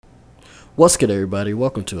What's good, everybody?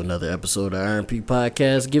 Welcome to another episode of RP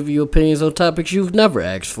Podcast, giving you opinions on topics you've never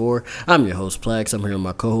asked for. I'm your host, Plax. I'm here with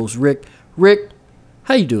my co-host, Rick. Rick,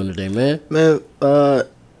 how you doing today, man? Man,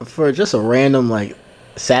 for just a random,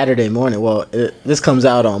 Saturday morning, this comes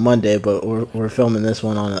out on Monday, but we're filming this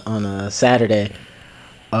one on a Saturday.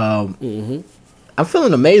 I'm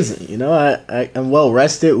feeling amazing, you know. I'm well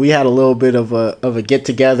rested. We had a little bit of a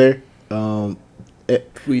get-together.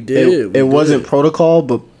 It wasn't protocol,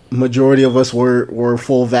 but majority of us were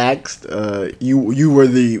full vaxxed. You were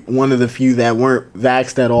the one of the few that weren't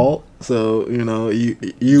vaxxed at all. So you.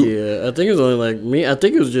 Yeah, I think it was only like me. I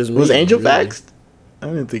think it was just me. Was Angel vaxxed? I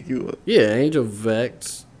didn't think you was. Yeah, Angel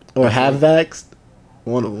vaxxed. Or have vaxxed.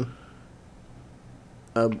 One of them.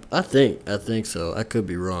 I think so. I could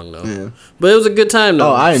be wrong though. Yeah. But it was a good time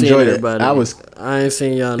though. Oh, I enjoyed it. I ain't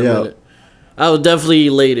seen y'all in a minute. I was definitely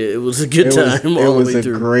elated. It was a good time. It was a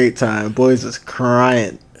great time. Boys was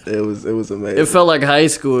crying. It was amazing. It felt like high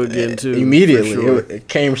school again too. Immediately, sure. it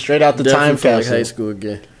came straight out the Definitely time felt capsule. like high school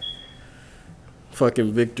again.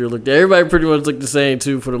 Fucking Victor looked. Everybody pretty much looked the same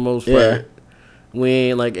too for the most part. Yeah. We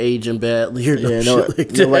ain't like aging badly or shit like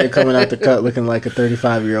that. Nobody coming out the cut looking like a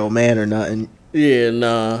 35-year-old man or nothing. Yeah,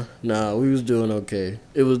 nah, we was doing okay.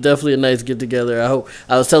 It was definitely a nice get together.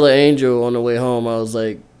 I was telling Angel on the way home. I was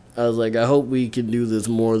like, I hope we can do this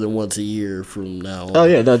more than once a year from now on. Oh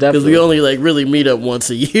yeah, no, definitely. Because we only really meet up once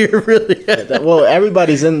a year, really. Well,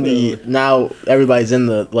 everybody's in the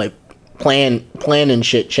planning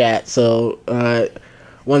shit chat. So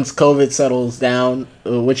once COVID settles down,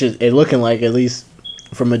 which is it looking like, at least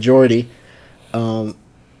for majority,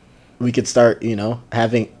 we could start,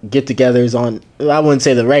 having get-togethers on. I wouldn't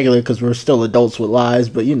say the regular because we're still adults with lives,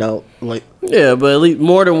 but yeah, but at least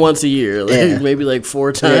more than once a year, maybe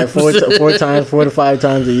 4 times. Yeah, 4 to 5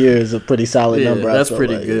 times a year is a pretty solid number. That's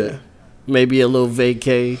pretty good. Yeah. Maybe a little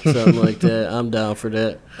vacay, something like that. I'm down for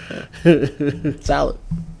that. Solid.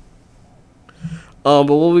 But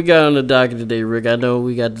what we got on the docket today, Rick? I know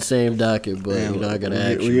we got the same docket, but I gotta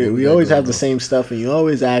ask you. We always have the same stuff, and you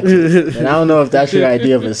always ask us. And I don't know if that's your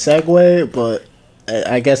idea of a segue, but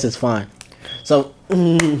I guess it's fine. So,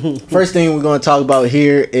 first thing we're going to talk about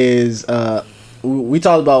here is we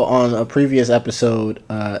talked about on a previous episode.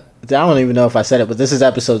 I don't even know if I said it, but this is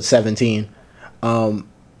episode 17. On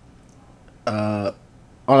a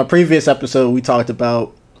previous episode, we talked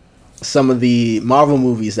about some of the Marvel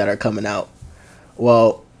movies that are coming out.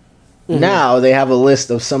 Well, now they have a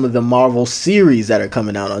list of some of the Marvel series that are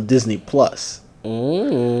coming out on Disney Plus.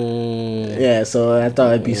 Yeah, so I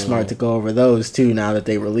thought it'd be smart to go over those too now that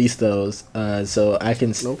they released those. So I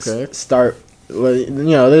can start.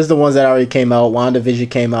 Well, there's the ones that already came out.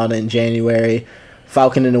 WandaVision came out in January.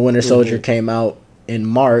 Falcon and the Winter Soldier came out in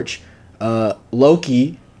March.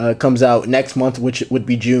 Loki comes out next month, which would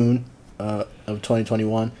be June of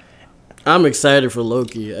 2021. I'm excited for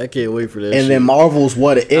Loki. I can't wait for that. And then Marvel's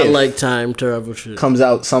What If. I like time travel shit. Comes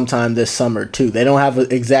out sometime this summer too. They don't have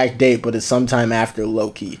an exact date, but it's sometime after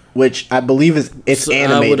Loki, which I believe it's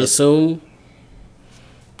animated.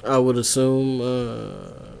 I would assume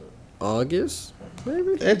August,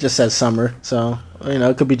 maybe. It just says summer, so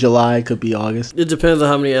it could be July, it could be August. It depends on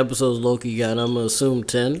how many episodes Loki got. I'm gonna assume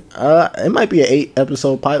 10. It might be an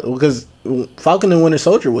 8-episode pilot because Falcon and Winter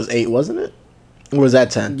Soldier was 8, wasn't it? Or was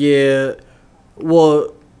that 10? Yeah.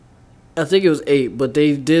 Well, I think it was 8, but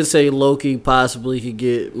they did say Loki possibly could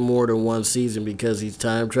get more than one season because he's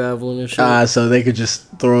time traveling and shit. So they could just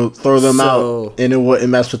throw them out and it wouldn't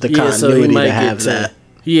mess with the continuity to have that.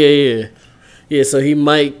 Yeah, so he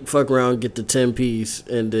might fuck around and get the 10-piece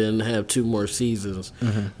and then have 2 more seasons,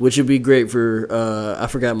 which would be great for, I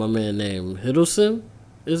forgot my man's name. Hiddleston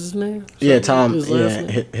is his name? Yeah, Tom.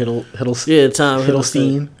 Yeah, Hiddleston. Yeah, Tom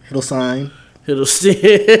Hiddleston. Hiddleston. Yeah,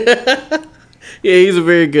 he's a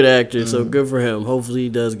very good actor, so good for him. Hopefully he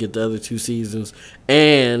does get the other 2 seasons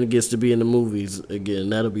and gets to be in the movies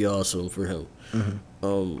again. That'll be awesome for him.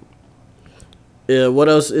 Yeah, what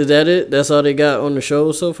else? Is that it? That's all they got on the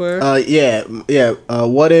show so far?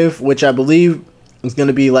 What If, which I believe is going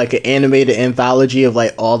to be like an animated anthology of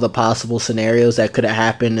all the possible scenarios that could have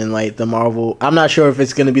happened in the Marvel. I'm not sure if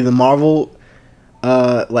it's going to be the Marvel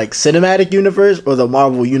cinematic universe or the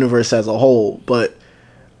Marvel universe as a whole, but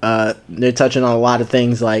they're touching on a lot of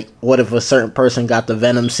things like what if a certain person got the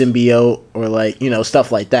Venom symbiote or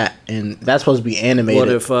stuff like that, and that's supposed to be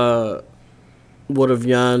animated. What if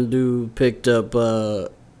Yondu picked up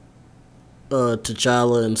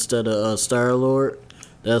T'Challa instead of Star-Lord?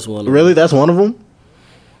 That's one of them. Really? That's one of them?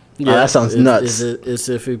 Yeah, that sounds nuts. It's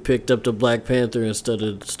if he picked up the Black Panther instead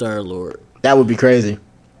of Star-Lord. That would be crazy.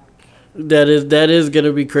 That is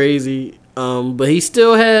gonna be crazy. But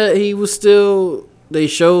he was still. They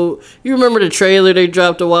showed. You remember the trailer they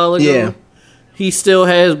dropped a while ago? Yeah. He still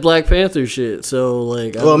has Black Panther shit. So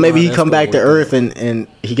like, well, maybe he come back to Earth and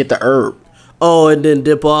he get the herb. Oh, and then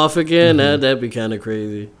dip off again. That'd be kind of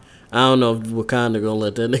crazy. I don't know if Wakanda gonna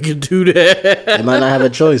let that nigga do that. They might not have a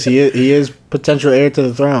choice. He is potential heir to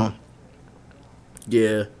the throne.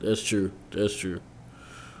 Yeah, that's true.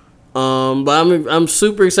 But I'm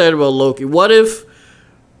super excited about Loki. What if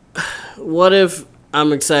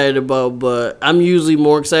I'm excited about, but I'm usually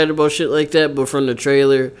more excited about shit like that, but from the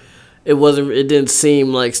trailer, it didn't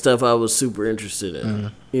seem like stuff I was super interested in.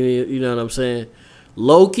 You know what I'm saying?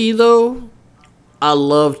 Loki though, I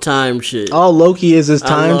love time shit. All Loki is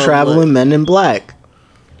time traveling Men in Black.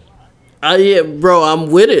 Yeah, bro,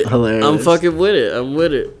 I'm with it. Hilarious. I'm fucking with it. I'm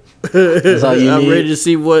with it. That's all you I'm need? ready to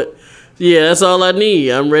see what. Yeah, that's all I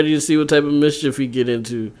need. I'm ready to see what type of mischief he get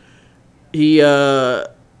into.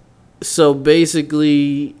 So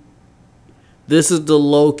basically, this is the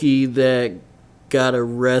Loki that got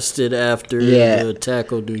arrested after the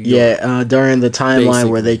attack on New York. Yeah, during the timeline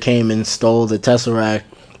Basically. where they came and stole the Tesseract,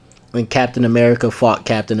 when Captain America fought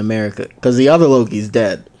Captain America, because the other Loki's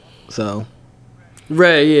dead. So.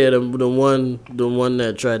 Right, yeah, the one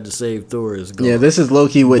that tried to save Thor is gone. Yeah, this is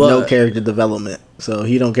Loki with no character development, so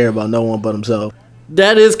he don't care about no one but himself.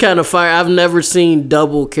 That is kind of fire. I've never seen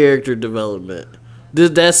double character development.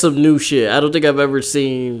 That's some new shit. I don't think I've ever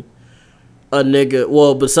seen a nigga.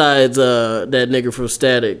 Well, besides that nigga from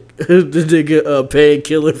Static, the nigga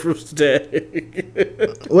Painkiller from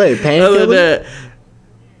Static. Wait, Painkiller?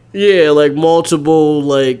 Yeah, like multiple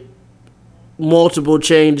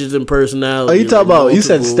changes in personality. Oh, you talking about? You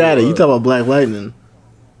said Static. You talking about Black Lightning?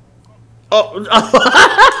 Oh,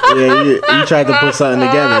 yeah, you tried to put something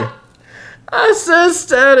together. I said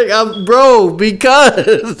Static, bro,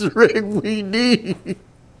 because Rick,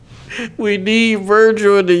 we need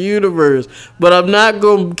Virgil in the universe. But I'm not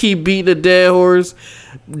gonna keep beating a dead horse.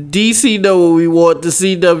 DC know what we want. The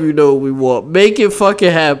CW know what we want. Make it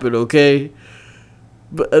fucking happen, okay?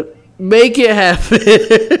 But make it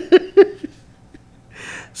happen.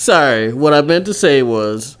 Sorry, what I meant to say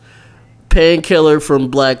was Painkiller from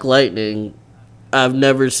Black Lightning.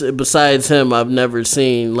 Besides him, I've never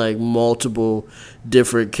seen like multiple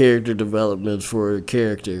different character developments for a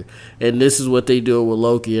character, and this is what they do with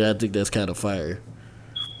Loki, and I think that's kind of fire.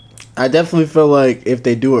 I definitely feel like if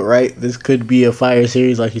they do it right, this could be a fire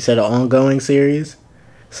series, like you said, an ongoing series.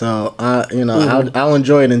 So, I'll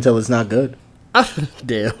enjoy it until it's not good.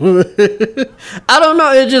 Damn. I don't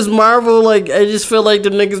know. It's just Marvel. Like, I just feel like the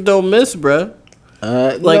niggas don't miss, bruh.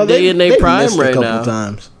 They in their prime right now.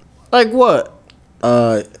 Times. Like what?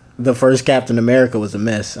 The first Captain America was a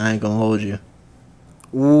miss. I ain't gonna hold you.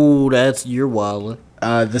 Ooh, you're wildin'.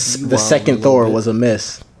 The second Thor was a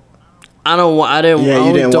miss. I didn't. Yeah,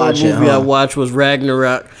 you didn't watch it. The movie I watched was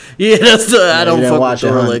Ragnarok. Yeah, I don't fuck with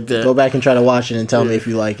Thor like that. Go back and try to watch it and tell me if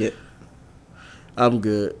you like it. I'm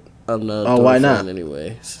good. I'm not. Oh, why not?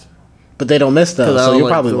 Anyways, but they don't miss though, so you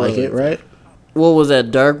probably like it, right? What was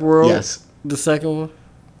that? Dark World? Yes. The second one.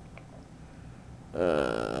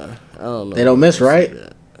 I don't know. They don't miss, right?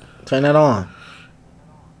 Turn that on.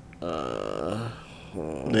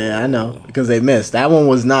 Yeah, I know because they missed. That one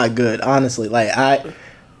was not good, honestly.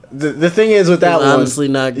 The thing is with that one, honestly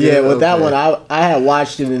not good. Yeah, with that one, I had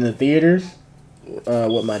watched it in the theaters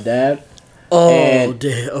with my dad. Oh,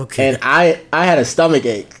 damn. Okay. And I had a stomach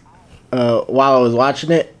ache while I was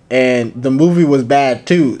watching it, and the movie was bad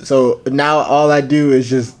too. So now all I do is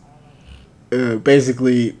just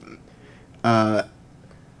basically.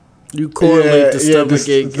 You correlate the stomach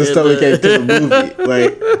ache. The stomach ache to the movie.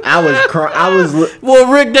 Like I was.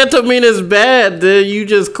 Well, Rick, that don't mean it's bad. Dude. You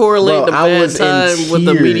just correlate the bad time with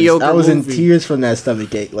the mediocre. I was movie. in tears from that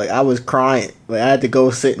stomach ache. Like I was crying. Like I had to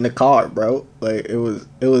go sit in the car, bro. Like it was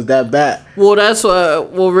that bad. Well, that's why.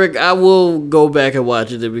 Well, Rick, I will go back and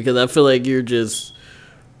watch it because I feel like you're just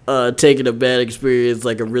taking a bad experience,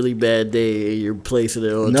 like a really bad day, and you're placing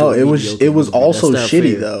it on. No, it was also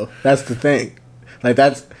shitty fair. though. That's the thing. Like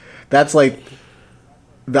that's like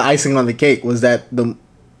the icing on the cake was that the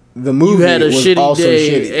movie you had a was shitty also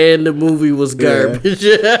day shitty. and the movie was garbage.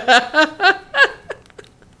 Yeah.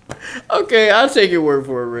 Okay, I'll take your word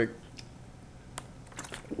for it, Rick.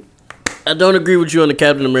 I don't agree with you on the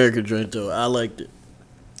Captain America joint though. I liked it.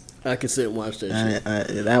 I can sit and watch that shit.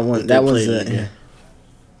 That one's yeah.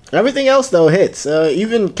 Everything else though hits.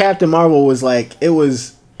 Even Captain Marvel was like it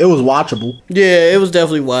was watchable. Yeah, it was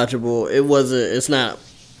definitely watchable. It's not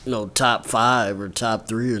top 5 or top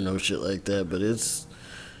 3 or no shit like that, but it's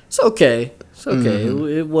okay. It's okay.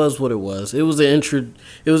 It was what it was. It was an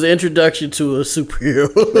It was an introduction to a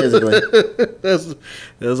superhero. Basically.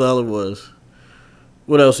 That's all it was.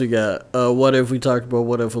 What else we got? What if we talked about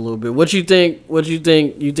what if a little bit? What you think? You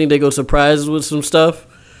think they go surprise us with some stuff,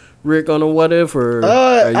 Rick, on a what if? Or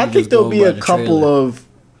I think there'll be a couple of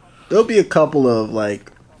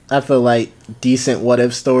like, I feel like decent what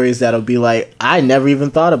if stories that'll be like, I never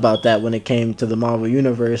even thought about that when it came to the Marvel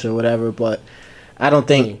universe or whatever. But I don't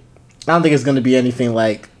think it's going to be anything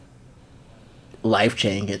like life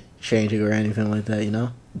changing or anything like that, you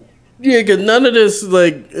know? Yeah, because none of this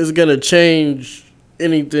like is gonna change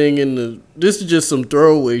anything in the. This is just some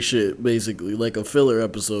throwaway shit, basically, like a filler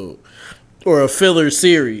episode or a filler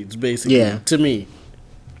series, basically. Yeah. To me.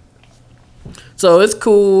 So it's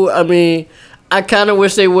cool. I mean, I kind of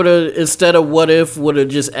wish they would have, instead of what if, would have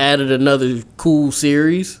just added another cool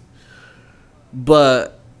series.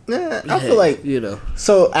 But I feel like, you know.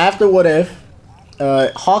 So after what if,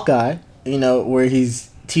 Hawkeye, you know, where he's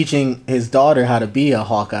teaching his daughter how to be a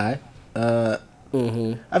Hawkeye. I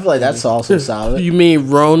feel like that's also solid. You mean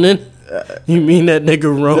Ronan? You mean that nigga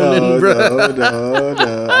Ronan, bro?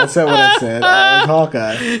 No. I said what I said. It's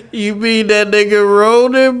Hawkeye. You mean that nigga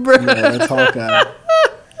Ronan, bro? Yeah, it's Hawkeye.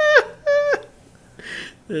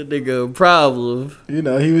 That nigga a problem. You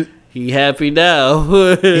know, he happy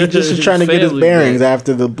now. he just was trying to get his bearings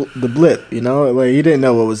after the blip. You know, like he didn't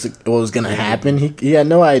know what was gonna happen. He had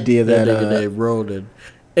no idea that nigga named Ronan.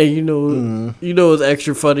 And you know what's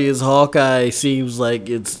extra funny is Hawkeye seems like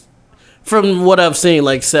it's, from what I've seen,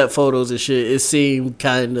 like set photos and shit, it seemed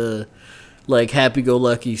kind of like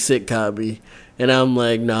happy-go-lucky sitcom-y. And I'm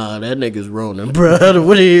like, nah, that nigga's Ronan, bro. I don't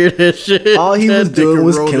want to hear that shit. All he that was doing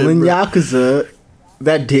was Ronan, killing bro. Yakuza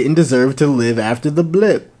that didn't deserve to live after the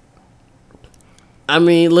blip. I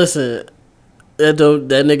mean, listen, that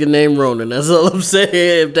nigga named Ronan. That's all I'm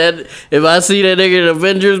saying. If I see that nigga in an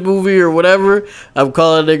Avengers movie or whatever, I'm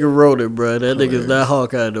calling that nigga Ronan, bro. That nigga's not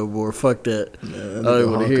Hawkeye no more. Fuck that. I don't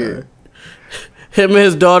even want to hear it. Him and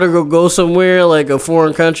his daughter go somewhere like a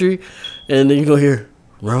foreign country, and then you go hear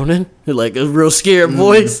Ronan, like a real scared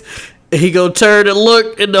voice. And he go turn and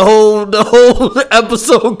look, and the whole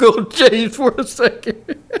episode go change for a second.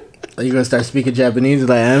 Are you gonna start speaking Japanese?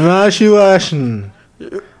 Like, I'm Ashiwashin.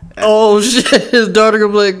 Oh shit! His daughter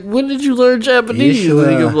gonna be like, "When did you learn Japanese?" And he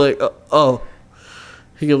gonna be like, "Oh."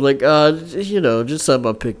 He gonna be like, you know, just something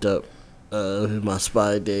I picked up in my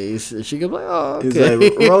spy days." And she gonna be like, "Oh, okay."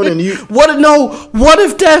 He's like, Ronan, you. What if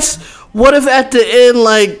at the end,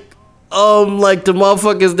 like the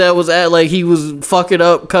motherfuckers that was at, like, he was fucking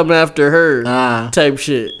up coming after her type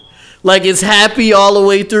shit. Like, it's happy all the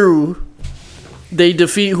way through. They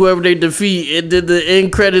defeat whoever they defeat, and then the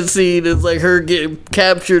end credit scene is like her getting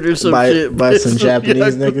captured or some shit by some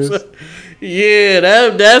Japanese niggas. Yeah,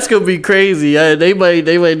 that's gonna be crazy. They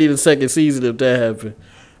might need a second season if that happened.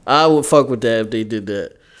 I would fuck with that if they did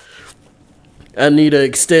that. I need an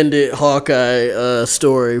extended Hawkeye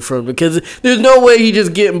story from, because there's no way he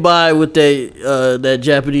just getting by with that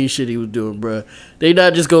Japanese shit he was doing, bro. They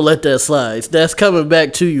not just gonna let that slide. That's coming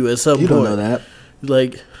back to you at some point. You don't know that.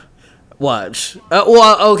 Like, watch.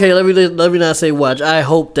 Well, okay, let me not say watch. I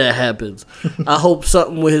hope that happens. I hope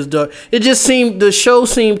something with his daughter. It just seemed, the show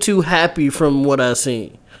seemed too happy from what I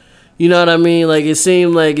seen. You know what I mean? Like, it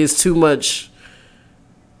seemed like it's too much.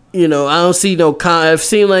 You know, I don't see no I've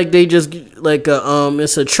seen like they just like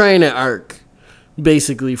it's a training arc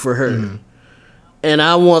basically for her. And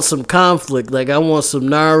I want some conflict. Like, I want some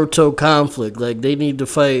Naruto conflict. Like, they need to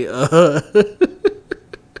fight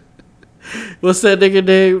what's that nigga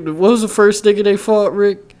name? What was the first nigga they fought,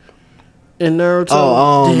 Rick? In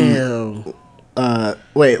Naruto? Damn.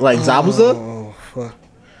 Wait, like Zabuza? Oh, fuck.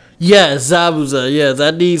 Yes, Zabuza. Yes,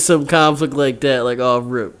 I need some conflict like that, like off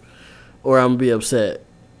rip, or I'm gonna be upset.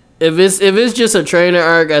 If it's just a trainer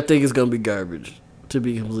arc, I think it's gonna be garbage. To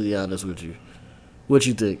be completely honest with you, what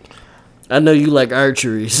you think? I know you like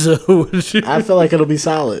archery, so I feel like it'll be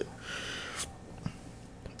solid.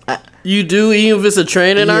 You do, even if it's a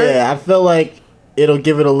training arc? Yeah, I feel like it'll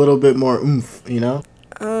give it a little bit more oomph, you know?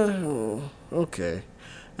 Oh, okay.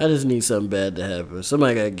 I just need something bad to happen.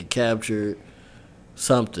 Somebody gotta get captured.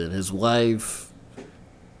 Something. His wife.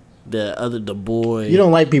 The boy. You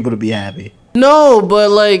don't like people to be happy. No, but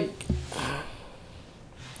like.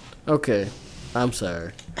 Okay. I'm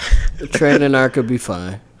sorry. The training arc could be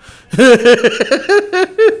fine.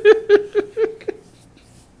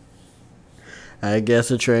 I guess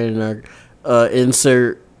a training arc.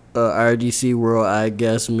 Insert RDC World I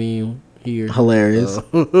guess meme here. Hilarious.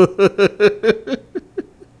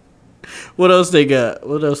 What else they got?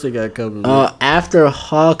 What else they got coming? After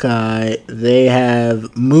Hawkeye, they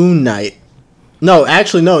have Moon Knight No,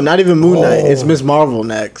 actually, no, not even Moon Knight. It's Miss Marvel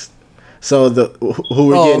next. So who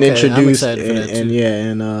we're getting introduced,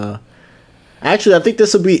 actually, I think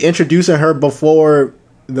this will be introducing her before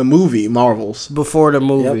the movie Marvels. Before the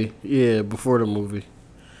movie, yeah, before the movie.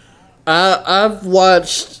 I've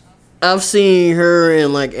seen her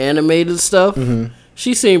in like animated stuff. Mm-hmm.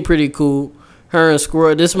 She seemed pretty cool. Her and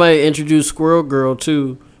Squirrel. This might introduce Squirrel Girl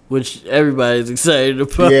too, which everybody's excited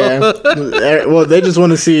about. Yeah. Well, they just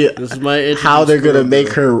want to see how they're gonna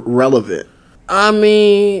make her relevant. I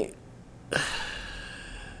mean,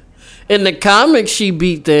 in the comics, she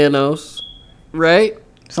beat Thanos, right?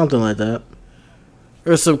 Something like that.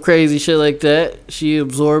 Or some crazy shit like that. She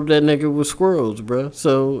absorbed that nigga with squirrels, bro.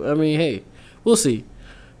 So, I mean, hey, we'll see.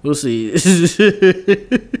 We'll see.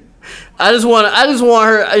 I just want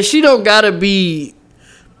her. She don't gotta be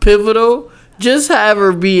pivotal. Just have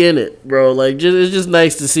her be in it, bro. Like, it's just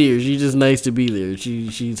nice to see her. She's just nice to be there.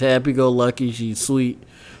 She's happy-go-lucky. She's sweet.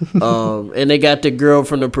 And they got the girl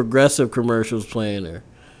from the Progressive commercials playing her,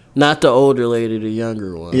 not the older lady, the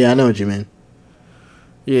younger one. Yeah, I know what you mean.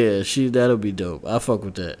 Yeah, that'll be dope. I fuck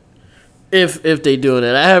with that. If they doing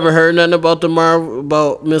that, I haven't heard nothing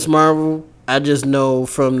about Miss Marvel. I just know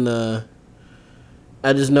from the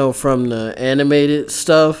animated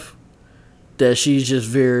stuff that she's just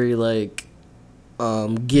very like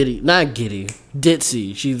ditzy.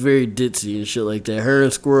 She's very ditzy and shit like that. Her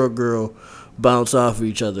and Squirrel Girl bounce off of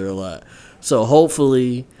each other a lot. So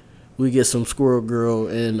hopefully we get some Squirrel Girl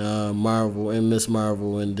and Marvel and Miss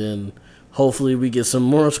Marvel, and then hopefully we get some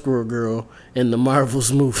more Squirrel Girl in the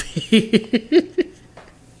Marvels movie.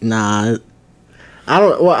 Nah, I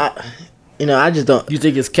don't. Well, I just don't. You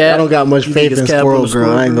think it's Cap? I don't got much faith in Squirrel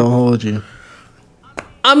Girl. I ain't gonna hold you.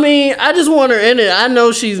 I mean, I just want her in it. I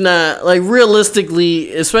know she's not, like,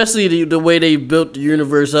 realistically, especially the way they built the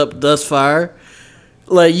universe up thus far.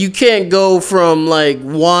 Like, you can't go from, like,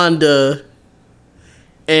 Wanda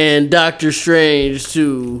and Doctor Strange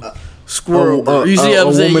to Squirrel Girl. You see what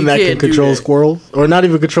I'm saying? A woman that can control squirrels? Or not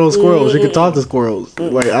even control squirrels. She can talk to squirrels.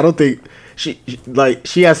 Like, I don't think... She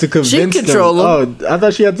has to convince them. She control them. Oh, I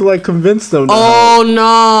thought she had to, like, convince them. Oh,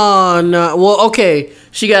 no. Well, okay.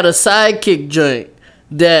 She got a sidekick joint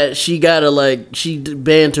that she gotta, like, she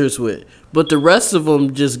banters with. But the rest of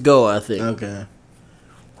them just go, I think. Okay.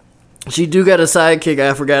 She do got a sidekick.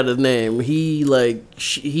 I forgot his name. He, like,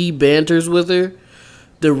 he banters with her.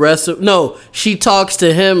 The rest of... No, she talks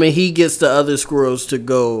to him and he gets the other squirrels to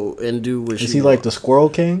go and do what she Is he, like, the Squirrel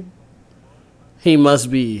King? He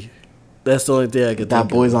must be. That's the only thing I could think of.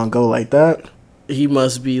 That boy's on go like that? He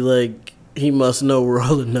must be, like... He must know where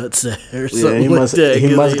all the nuts at or something like that.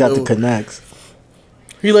 He must got the connects.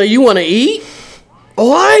 He like, you want to eat?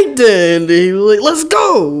 All right, then. He was like, let's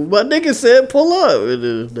go. My nigga said, pull up. It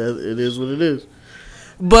is what it is.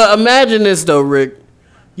 But imagine this, though, Rick.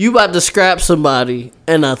 You about to scrap somebody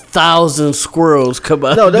and 1,000 squirrels come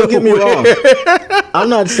out. No, don't get me wrong. I'm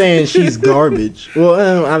not saying she's garbage.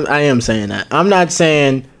 Well, I am saying that. I'm not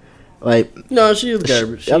saying, like... No, she is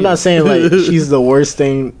garbage. I'm not saying, like, she's the worst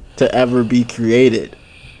thing to ever be created.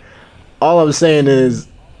 All I'm saying is...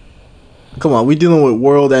 Come on, we dealing with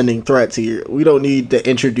world-ending threats here. We don't need to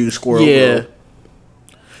introduce Squirrel Girl.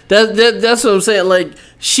 That's what I'm saying. Like,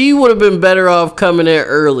 she would have been better off coming in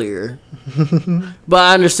earlier. But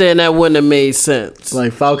I understand that wouldn't have made sense.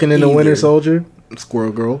 Like Falcon and the Winter Soldier?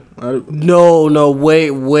 Squirrel Girl? No,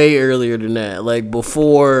 way earlier than that. Like,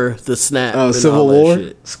 before the snap. Oh, Civil War?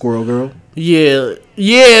 Shit. Squirrel Girl? Yeah,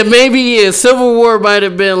 maybe, Civil War might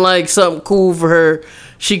have been, like, something cool for her.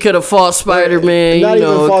 She could have fought Spider-Man. Not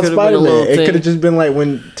even fought Spider-Man. It could have just been like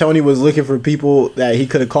when Tony was looking for people that he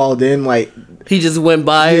could have called in. Like he just went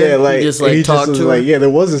by. Yeah, like he just like talked to her. Like, yeah,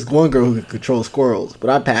 there was this one girl who could control squirrels,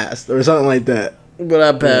 but I passed or something like that. But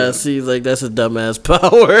I passed. Yeah. He's like, that's a dumbass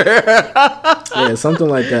power. Yeah, something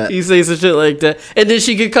like that. He say some shit like that, and then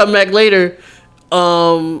she could come back later.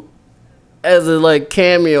 As a like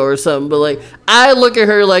cameo or something, but like I look at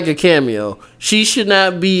her like a cameo. She should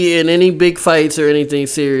not be in any big fights or anything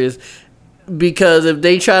serious, because if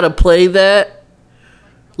they try to play that,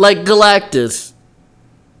 like Galactus,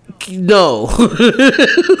 no,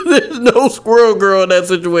 there's no Squirrel Girl in that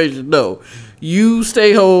situation. No, you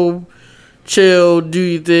stay home, chill, do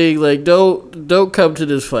your thing. Like don't come to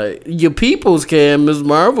this fight. Your peoples can, Ms.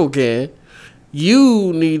 Marvel can.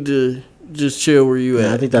 You need to just chill where you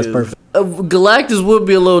at. I think that's perfect. Galactus would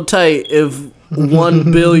be a little tight if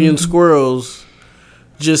 1 billion squirrels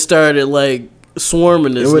just started like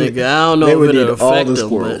swarming this nigga. I don't know if it'd affect him,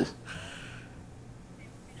 but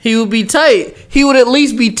he would be tight. He would at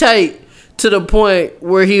least be tight to the point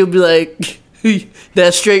where he would be like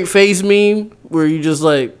that straight face meme where you just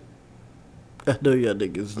like I know y'all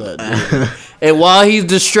niggas not doing it. And while he's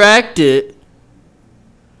distracted,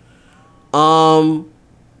 Hulk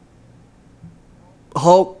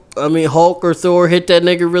or Thor hit that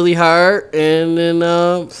nigga really hard, and then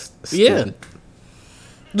yeah.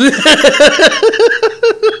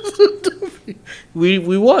 we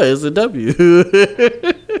won. It's a W.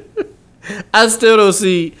 I still don't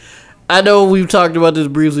see. I know we've talked about this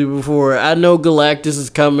briefly before. I know Galactus is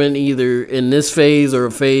coming either in this phase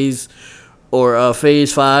or phase 5.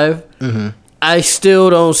 Mm-hmm. I still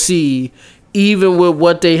don't see, even with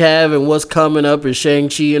what they have and what's coming up in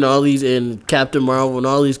Shang-Chi and all these, and Captain Marvel and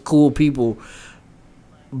all these cool people,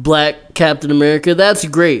 Black Captain America, that's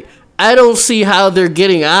great. I don't see how they're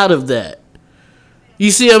getting out of that. You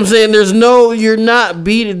see what I'm saying? You're not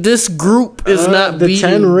beating, this group is not the beating.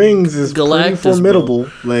 The 10 Rings is Galactus, pretty formidable.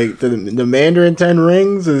 Bro. Like, the Mandarin 10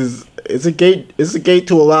 Rings it's a gate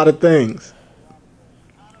to a lot of things.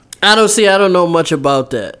 I don't know much about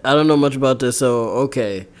that. So,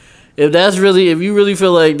 okay. If you really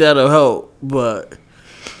feel like that'll help, but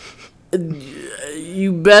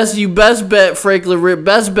you best bet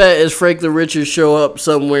best bet is Franklin Richards show up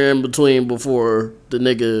somewhere in between before the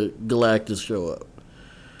nigga Galactus show up.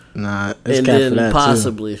 Nah, it's cap for that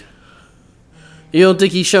possibly. Too. You don't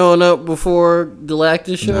think he's showing up before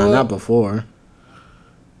Galactus show up? Nah, not before.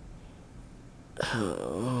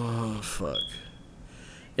 Oh fuck.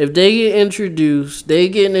 If they get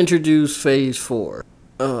introduced phase 4.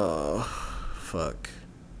 Oh fuck.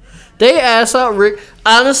 They ass out Rick.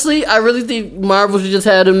 Honestly, I really think Marvel should just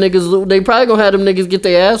have them niggas. They probably gonna have them niggas get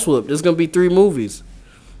their ass whooped. There's gonna be 3 movies.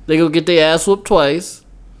 They gonna get their ass whooped twice.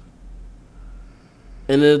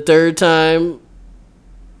 And then the third time,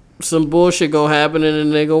 some bullshit gonna happen and then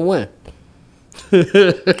they gonna win.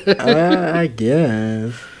 I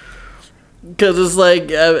guess. Because it's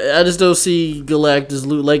like, I just don't see Galactus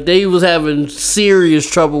loot. Like, they was having serious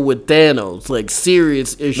trouble with Thanos. Like,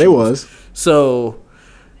 serious issues. They was. So,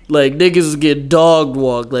 like, niggas get dog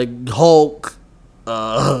walked. Like, Hulk,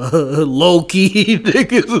 Loki,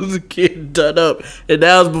 niggas was getting done up. And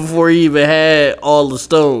that was before he even had all the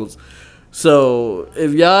stones. So,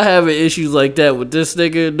 if y'all having issues like that with this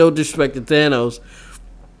nigga, no disrespect to Thanos,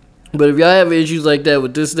 but if y'all having issues like that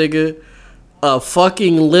with this nigga, a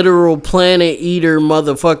fucking literal planet eater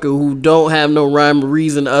motherfucker who don't have no rhyme or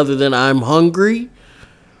reason other than I'm hungry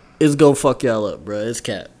is gonna fuck y'all up, bro. It's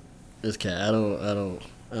cap. I don't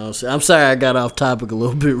see. I'm sorry I got off topic a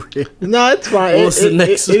little bit. No, it's fine.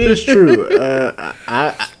 It is true.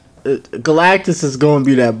 Galactus is going to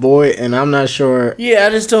be that boy, and I'm not sure. Yeah,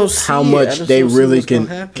 I just don't see how much they really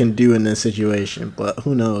can do in this situation. But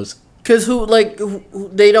who knows? Because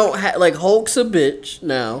they don't have, like, Hulk's a bitch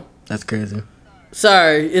now. That's crazy.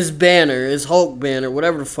 Sorry, it's Banner, it's Hulk Banner,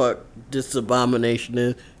 whatever the fuck this abomination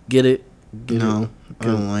is. Get it? No, I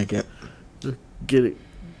don't like it. Get it?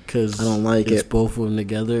 Because I don't like it's it. both of them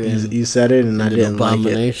together. And you said it, and I didn't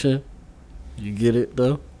abomination. Like it. You get it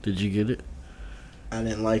though? Did you get it? I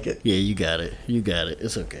didn't like it. Yeah, you got it.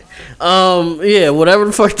 It's okay. Yeah, whatever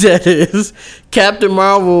the fuck that is. Captain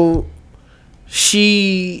Marvel,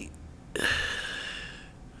 she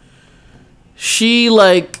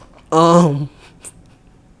like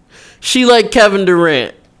Kevin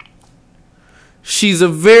Durant. She's a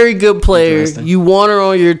very good player. You want her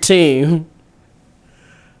on your team,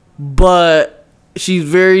 but she's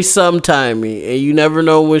very sometimey, and you never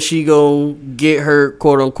know when she gonna get hurt,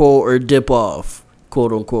 quote unquote, or dip off,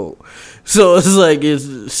 quote unquote. So it's like it's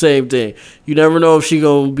the same thing. You never know if she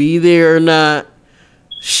gonna be there or not.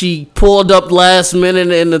 She pulled up last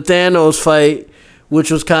minute in the Thanos fight,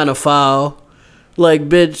 which was kind of foul. Like,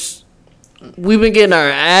 bitch, we've been getting our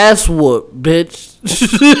ass whooped, bitch.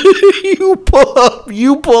 you pull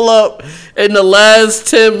up in the last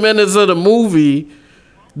 10 minutes of the movie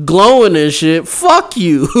glowing and shit. Fuck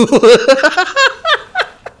you.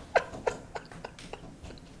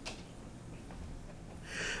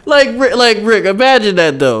 like Rick, imagine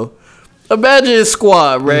that though. Imagine a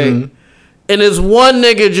squad, right? Mm-hmm. And it's one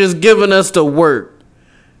nigga just giving us the work.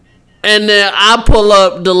 And then I pull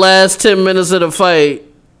up the last 10 minutes of the fight.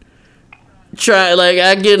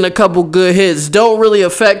 I get in a couple good hits. Don't really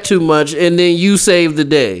affect too much. And then you save the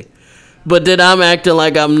day. But then I'm acting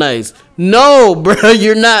like I'm nice. No, bro,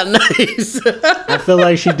 you're not nice. I feel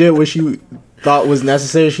like she did what she thought was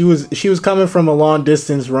necessary. She was coming from a long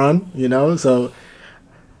distance run, so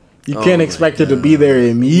you can't expect her to be there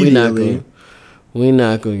immediately. We're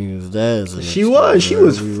not gonna use that as an excuse.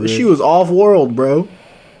 She was off world, bro.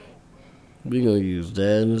 We gonna use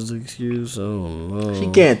that as an excuse? I don't know. She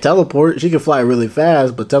can't teleport. She can fly really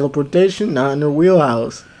fast, but teleportation not in her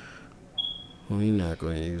wheelhouse. We're not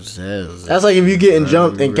going to use that. That's like if you getting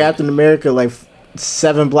jumped and Captain America like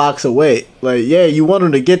 7 blocks away. Like, yeah, you want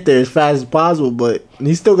him to get there as fast as possible, but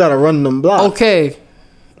he still got to run them blocks. Okay.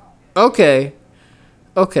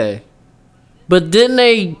 But didn't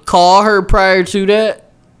they call her prior to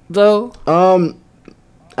that, though? I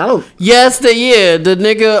don't. Yes, the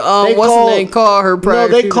nigga. What's his name? Called her prior.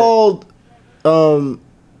 No, they called.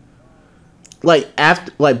 Like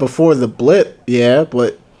after, like before the blip, yeah,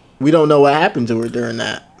 but we don't know what happened to her during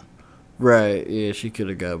that. Right. Yeah, she could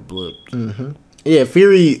have got blipped. Mm-hmm. Yeah,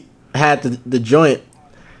 Fury had the joint,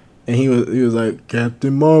 and he was like,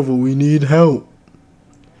 Captain Marvel, we need help.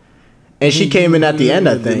 And she came in at the end,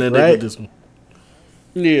 I think, right?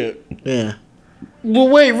 Yeah. Yeah. Well,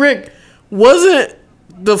 wait, Rick, wasn't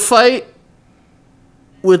the fight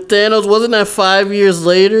with Thanos, wasn't that 5 years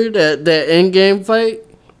later, that Endgame fight?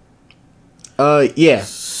 Yeah.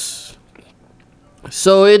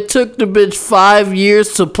 So it took the bitch 5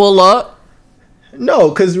 years to pull up? No,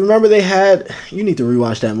 because remember you need to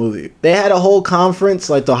rewatch that movie. They had a whole conference,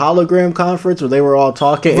 like the hologram conference, where they were all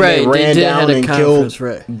talking, and they ran down and killed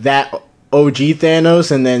that OG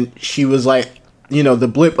Thanos, and then she was like,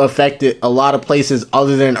 the blip affected a lot of places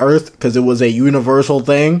other than Earth, because it was a universal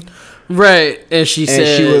thing. Right, and she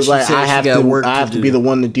was like, I have to be the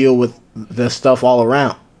one to deal with the stuff all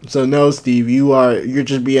around. So no, Steve, you're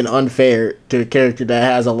just being unfair to a character that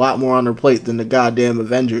has a lot more on her plate than the goddamn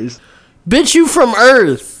Avengers. Bitch, you from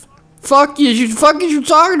Earth. Fuck you. Fuck is you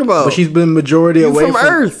talking about? But she's been majority away from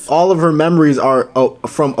Earth. All of her memories are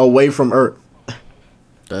from away from Earth.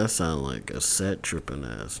 That sounds like a set tripping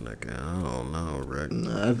ass nigga. I don't know, Rick.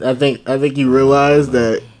 I think you realize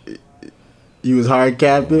that you was hard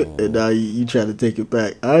capping, and now you trying to take it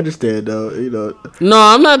back. I understand though, No,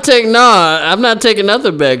 I'm not taking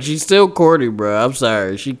nothing back. She's still corny, bro. I'm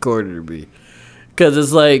sorry, she corny to me. Cause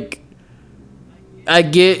it's like, I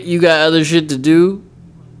get you got other shit to do,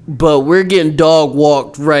 but we're getting dog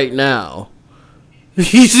walked right now.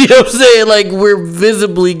 You see what I'm saying? Like, we're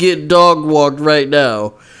visibly getting dog walked right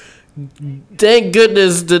now. Thank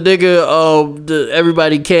goodness the nigga,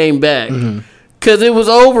 everybody came back. Mm-hmm. Cause it was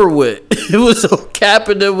over with. It was so Cap,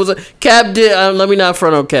 and Cap did. Let me not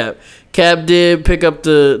front on Cap. Cap did pick up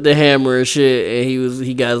the hammer and shit, and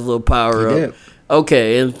he got his little power up. Did.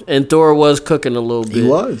 Okay, and Thor was cooking a little bit. He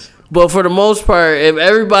was. But for the most part, if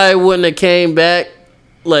everybody wouldn't have came back,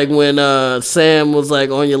 like when Sam was like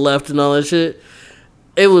on your left and all that shit,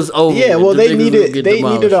 it was over. Yeah, well, they needed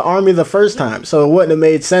an army the first time, so it wouldn't have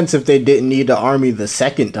made sense if they didn't need the army the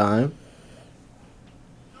second time.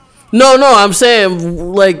 No, I'm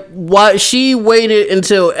saying, like, why she waited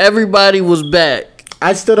until everybody was back.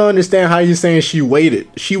 I still don't understand how you're saying she waited.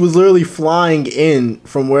 She was literally flying in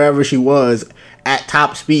from wherever she was at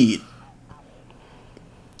top speed.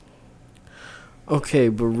 Okay,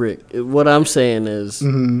 but Rick, what I'm saying is,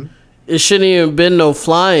 it shouldn't even been no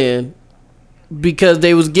flying, because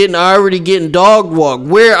they was already getting dog walked.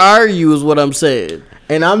 Where are you is what I'm saying.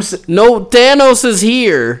 And no, Thanos is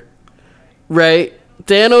here, right?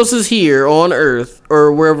 Thanos is here on Earth,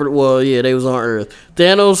 or wherever. Well, yeah, they was on Earth.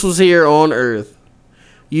 Thanos was here on Earth.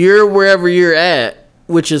 You're wherever you're at,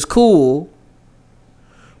 which is cool.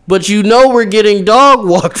 But we're getting dog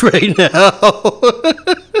walked right now.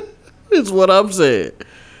 Is what I'm saying.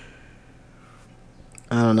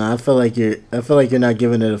 I don't know. I feel like you're not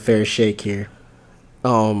giving it a fair shake here.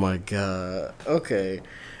 Oh my god. Okay.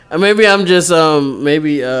 Maybe I'm just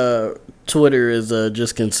Twitter is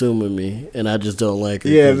just consuming me, and I just don't like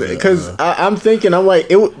it. Yeah, because I'm thinking, I'm like,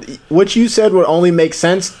 what you said would only make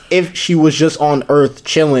sense if she was just on Earth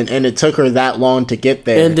chilling, and it took her that long to get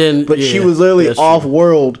there. And then, but she was literally off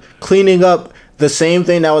world cleaning up the same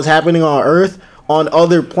thing that was happening on Earth on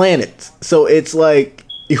other planets. So it's like,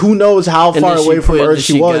 who knows how far away from Earth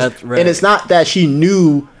she was? Right. And it's not that she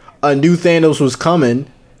knew a new Thanos was coming.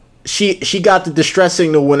 She got the distress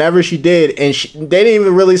signal whenever she did, and they didn't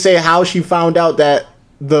even really say how she found out that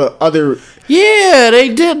the other. Yeah,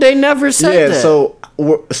 they did. They never said that. So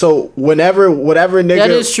whatever nigga,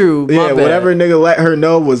 that is true. Whatever nigga let her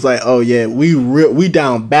know was like, oh yeah, we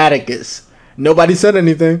down Badicus. Nobody said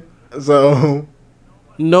anything. So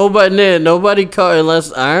nobody called,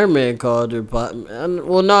 unless Iron Man called her.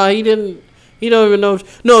 Well, no, he didn't. He don't even know.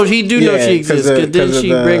 No, he do know she exists. Because didn't she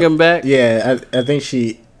bring him back? Yeah, I think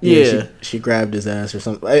she. Yeah, she grabbed his ass or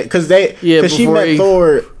something. Because she met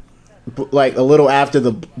Thor like a little after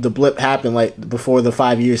the blip happened, like before the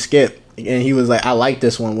 5 year skip, and he was like, "I like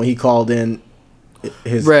this one" when he called in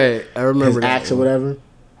his I remember his axe or whatever.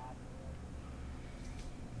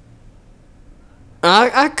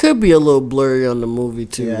 I could be a little blurry on the movie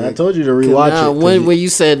too. Yeah, Rick. I told you to rewatch it. When you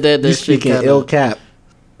said that you shit speaking kinda, ill cap.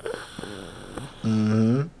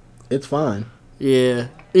 It's fine. Yeah,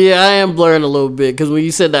 I am blurring a little bit because when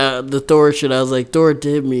you said that the Thor shit, I was like, Thor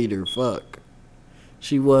did meet her. Fuck,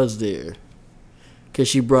 she was there because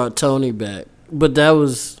she brought Tony back. But that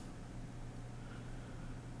was,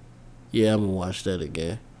 yeah, I'm gonna watch that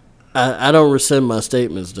again. I don't rescind my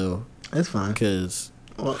statements though. That's fine. Cause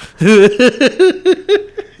well,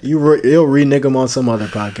 you'll renege them on some other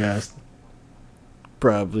podcast.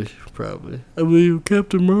 Probably. I mean,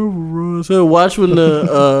 Captain Marvel, bro. So watch when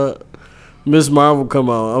the Miss Marvel come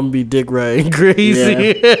out. I'm gonna be dick riding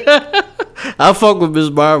crazy. Yeah. I fuck with Miss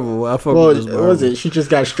Marvel. With Miss Marvel. What was it? She just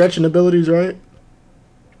got stretching abilities, right?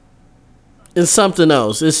 It's something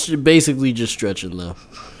else. It's basically just stretching though.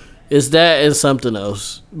 It's that and something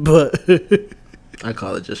else, but I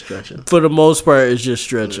call it just stretching. For the most part, it's just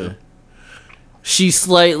stretching. Yeah. She's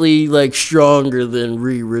slightly like stronger than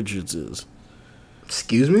Reed Richards is.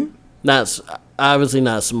 Excuse me? Not obviously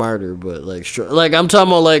not smarter, but like like I'm talking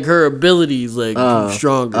about like her abilities like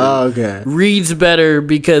stronger. Oh, okay. Reed's better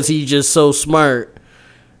because he's just so smart.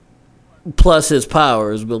 Plus his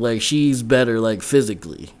powers, but like she's better like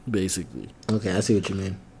physically, basically. Okay, I see what you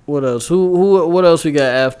mean. What else? Who? What else we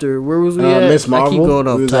got after? Where was we at? Miss Marvel. I keep going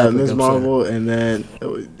off topic. Miss Marvel, and then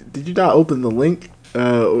did you not open the link?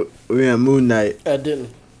 We had Moon Knight. I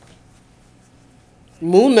didn't.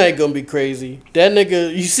 Moon Knight gonna be crazy. That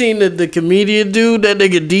nigga, you seen the comedian dude? That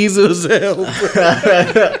nigga Diesel as hell, bro.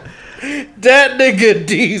 That nigga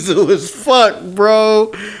Diesel as fuck,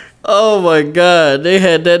 bro. Oh my god, they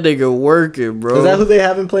had that nigga working, bro. Is that who they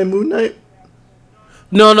haven't played Moon Knight?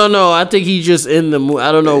 No. I think he's just in the movie.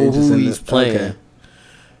 I don't know who he's playing. Okay.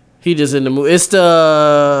 He just in the movie. It's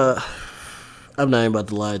the. I'm not even about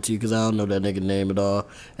to lie to you because I don't know that nigga name at all,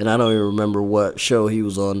 and I don't even remember what show he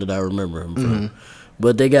was on that I remember him from. Mm-hmm.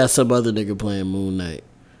 But they got some other nigga playing Moon Knight,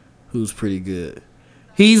 who's pretty good.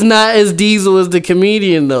 He's not as Diesel as the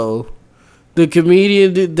comedian though. The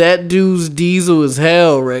comedian, that dude's Diesel as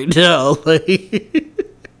hell right now. Like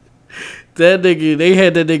that nigga, they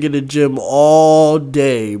had that nigga in the gym all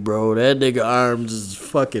day, bro. That nigga arms is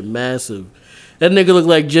fucking massive. That nigga look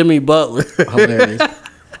like Jimmy Butler. Hilarious.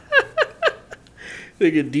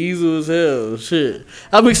 Nigga Diesel as hell. Shit.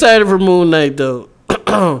 I'm excited for Moon Knight though.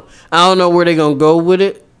 I don't know where they gonna go with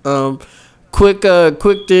it. Quick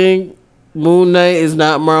thing. Moon Knight is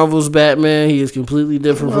not Marvel's Batman. He is completely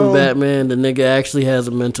different from Batman. The nigga actually has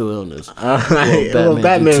a mental illness.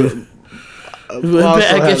 Batman.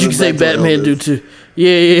 I guess you could say Batman do too.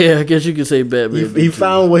 Yeah. I guess you could say Batman. He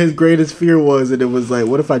found what his greatest fear was, and it was like,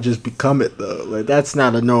 what if I just become it though? Like that's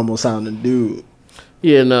not a normal sounding dude.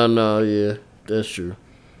 Yeah, no, yeah, that's true.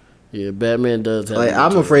 Yeah, Batman does have. Like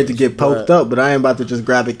I'm afraid to get poked up, but I ain't about to just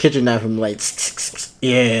grab a kitchen knife and like,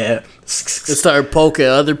 yeah, and start poking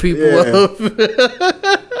other people up.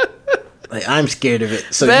 Like I'm scared of it,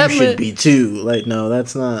 so Batman, you should be too. Like no,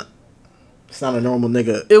 that's not. It's not a normal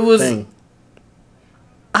nigga. Thing.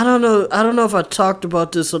 I don't know if I talked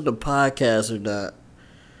about this on the podcast or not.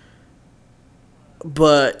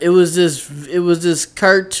 But it was this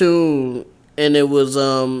cartoon, and it was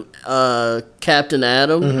Captain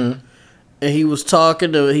Atom, mm-hmm. and he was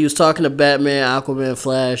talking to Batman, Aquaman,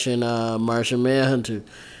 Flash, and Martian Manhunter,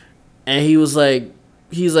 and he's like,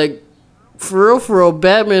 for real,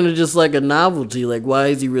 Batman is just like a novelty. Like, why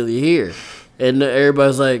is he really here? And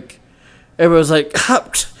everybody's like,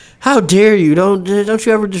 how dare you? Don't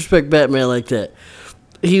you ever disrespect Batman like that?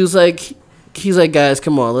 He's like, guys,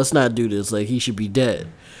 come on, let's not do this. Like, he should be dead.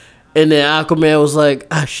 And then Aquaman was like,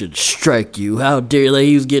 I should strike you. How dare you? Like,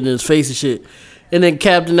 he was getting in his face and shit. And then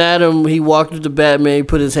Captain Atom, he walked up to Batman, he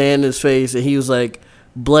put his hand in his face, and he was like,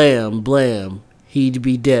 blam, blam, he'd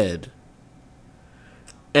be dead.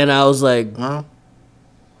 And I was like, well,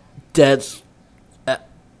 that's,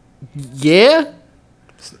 yeah?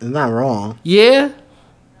 It's not wrong. Yeah,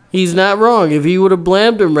 he's not wrong. If he would have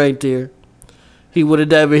blamed him right there, he would have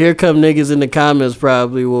died. But here come niggas in the comments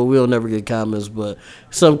probably. Well, we'll never get comments, but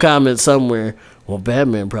some comments somewhere. Well,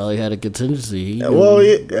 Batman probably had a contingency.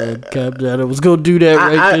 Captain Atom was going to do that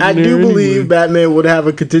right I do believe Batman would have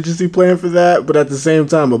a contingency plan for that, but at the same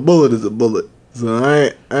time, a bullet is a bullet. So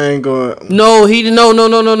I ain't going. No. He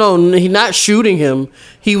not shooting him.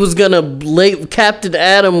 He was gonna Captain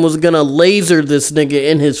Atom was gonna laser this nigga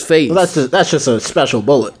in his face. Well, that's just a special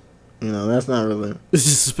bullet. You know, that's not really. It's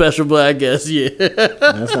just a special bullet, I guess. Yeah.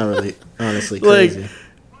 That's not really honestly crazy.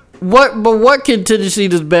 Like, what contingency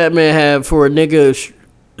does Batman have for a nigga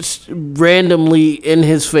randomly in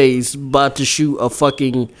his face about to shoot a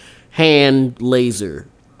fucking hand laser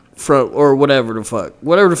from or whatever the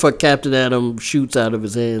fuck Captain Atom shoots out of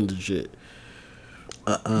his hands and shit.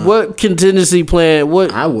 What contingency plan?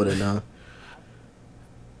 What I wouldn't know.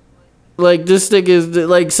 Like this thing is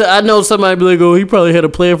like so I know somebody be like, oh, he probably had a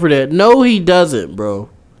plan for that. No, he doesn't, bro.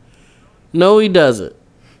 No, he doesn't.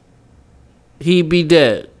 He'd be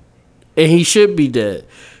dead, and he should be dead.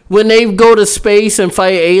 When they go to space and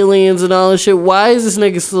fight aliens and all this shit, why is this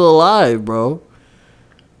nigga still alive, bro?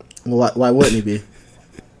 Well, why wouldn't he be?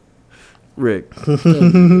 Rick, don't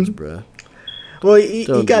do this, bro. Well, he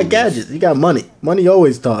got gadgets. He got money. Money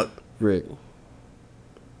always talk. Rick.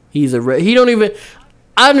 He don't even.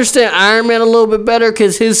 I understand Iron Man a little bit better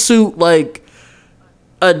because his suit like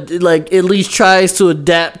at least tries to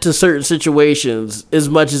adapt to certain situations as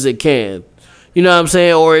much as it can. You know what I'm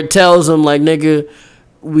saying? Or it tells him like, nigga,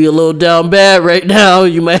 we a little down bad right now.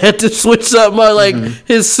 You might have to switch something out. Like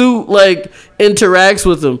his suit like interacts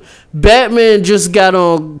with him. Batman just got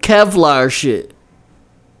on Kevlar shit.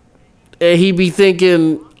 And he be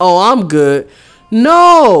thinking, oh, I'm good.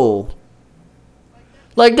 No.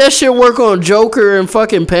 Like, that shit work on Joker and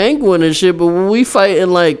fucking Penguin and shit, but when we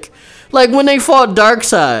fighting, like when they fought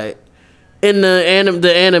Darkseid in the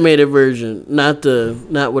animated version, not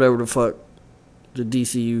whatever the fuck the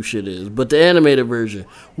DCU shit is, but the animated version.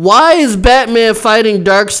 Why is Batman fighting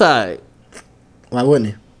Darkseid? Why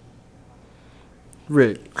wouldn't he?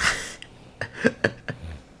 Rick.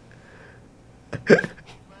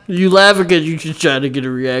 You laughing because you just trying to get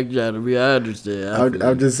a reaction out of me. I understand.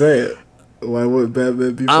 I'm just saying. Why would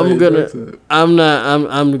Batman be I'm fighting gonna. Darkseid? I'm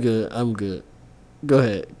not. I'm good. I'm good. Go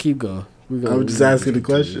ahead. Keep going. I'm just asking the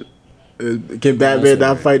question. Can Batman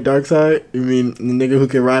not fight Darkseid? You mean the nigga who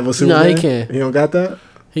can rival Superman? No, he can't. He don't got that?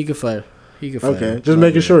 He can fight. He can fight. Okay, just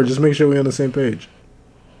making sure. Just make sure we're on the same page.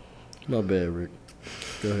 My bad, Rick.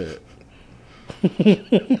 Go ahead.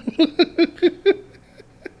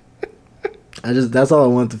 That's all I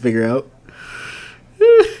wanted to figure out.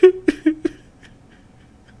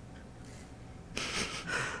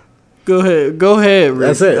 Go ahead, Rick.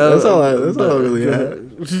 That's it. That's all I really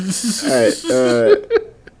had.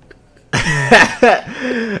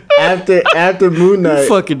 Alright. After Moon Knight,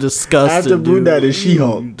 fucking disgusted. After Moon Knight is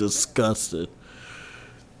She-Hulk. Disgusted.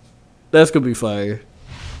 That's gonna be fire.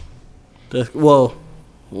 If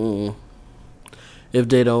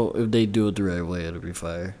they do it the right way, it'll be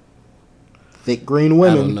fire. Thick green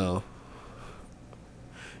women. I don't know.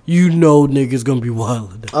 You know niggas gonna be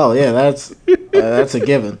wildin'. Oh yeah, that's a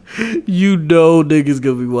given. You know niggas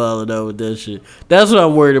gonna be wildin' out with that shit. That's what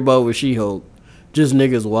I'm worried about with She-Hulk. Just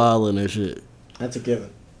niggas wildin' and shit. That's a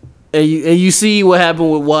given. And you see what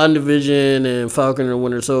happened with WandaVision and Falcon and the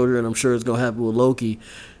Winter Soldier, and I'm sure it's gonna happen with Loki.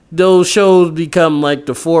 Those shows become like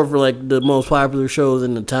the fourth or like the most popular shows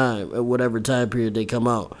in the time, at whatever time period they come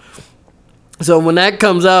out. So when that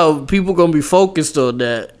comes out, people gonna be focused on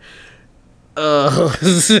that.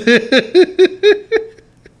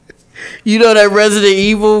 You know that Resident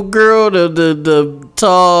Evil girl, the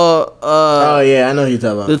tall. Oh yeah, I know who you're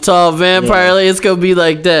talking about. The tall vampire. Yeah. Like, it's gonna be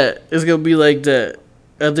like that. It's gonna be like that.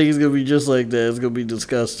 I think it's gonna be just like that. It's gonna be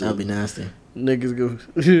disgusting. That'll be nasty. Niggas go.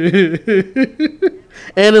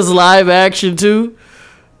 And it's live action too.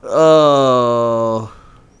 Oh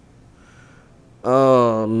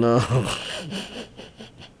no.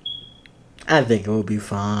 I think it will be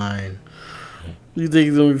fine. You think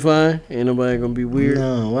it's gonna be fine? Ain't nobody gonna be weird?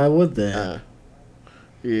 No, why would they?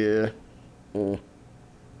 Yeah.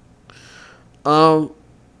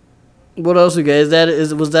 What else you guys?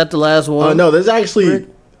 Was that the last one? No, there's actually.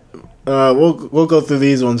 We'll go through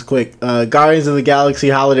these ones quick. Guardians of the Galaxy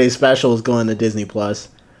Holiday Special is going to Disney Plus.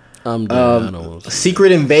 I'm done. I don't want to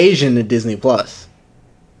Secret Invasion to Disney Plus.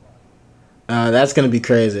 That's gonna be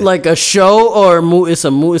crazy. Like a show or it's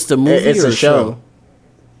the movie. It's a show.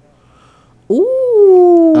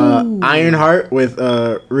 Ooh. Ironheart with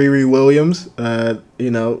Riri Williams.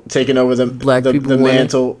 Taking over the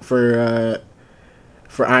mantle for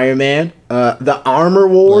Iron Man. The Armor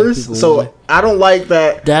Wars. So I don't like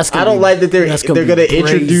that. I don't like that they're gonna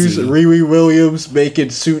introduce Riri Williams making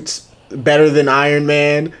suits better than Iron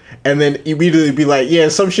Man, and then immediately be like, yeah,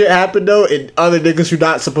 some shit happened though, and other niggas who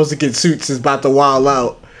not supposed to get suits is about to wild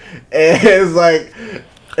out. And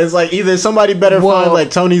it's like either somebody better find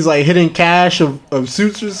like Tony's like hidden cache of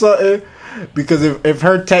suits or something, because if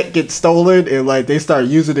her tech gets stolen and like they start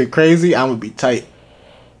using it crazy, I'm gonna be tight.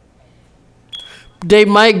 They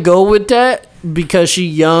might go with that because she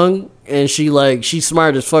young and she's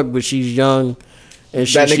smart as fuck, but she's young and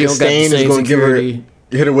she don't got the same security.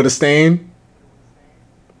 Hit her with a stain.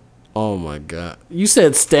 Oh my god! You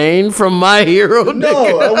said Stain from My Hero? No,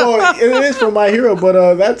 Nigga. well, it is from My Hero, but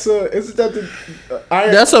isn't that the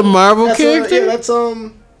Iron? That's a Marvel character.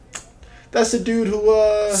 That's the dude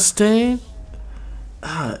who Stain.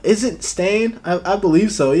 Is it Stain? I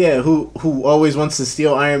believe so. Yeah, who always wants to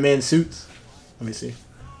steal Iron Man suits? Let me see.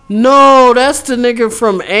 No, that's the nigga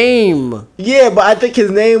from AIM. Yeah, but I think his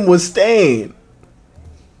name was Stain.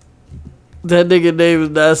 That nigga name is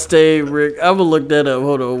not Stain, Rick. I'm gonna look that up.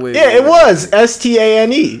 Hold on, wait. Yeah, it was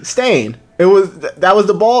Stane. Stain. It was that was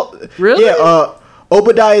the ball. Really? Yeah.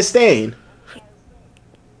 Obadiah Stane.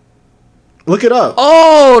 Look it up.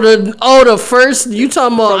 The first you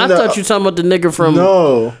talking about? From I thought you talking about the nigga from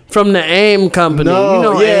the AIM company. No, you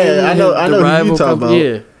know, yeah, AIM, I know who you talking about.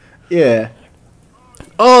 Yeah. Yeah.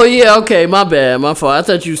 Oh yeah, okay, my bad, my fault. I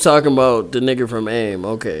thought you was talking about the nigga from AIM.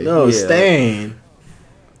 Okay. No, yeah. Stain.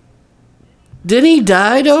 Didn't he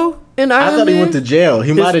die though in Iron Man? I thought he went to jail.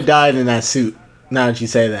 He might have died in that suit. Now that you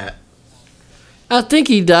say that. I think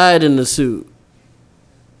he died in the suit.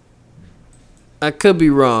 I could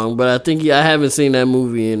be wrong, but I think I haven't seen that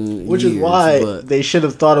movie in Which years, is why but they should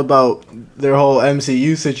have thought about their whole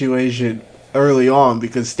MCU situation early on,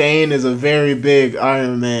 because Stain is a very big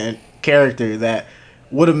Iron Man character that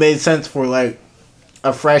would have made sense for like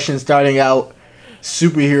a fresh and starting out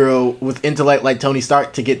superhero with intellect like Tony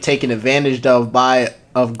Stark to get taken advantage of by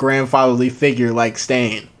a grandfatherly figure like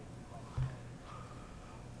Stain.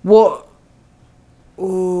 Well,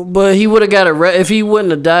 but he would have got arrested. If he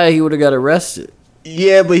wouldn't have died, he would have got arrested.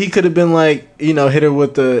 Yeah, but he could have been like, hit her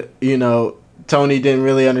with the, Tony didn't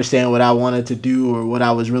really understand what I wanted to do or what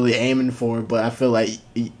I was really aiming for, but I feel like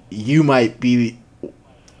you might be,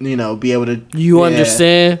 be able to... You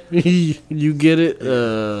understand? You get it?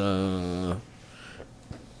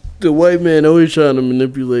 The white man always trying to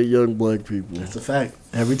manipulate young black people. That's a fact.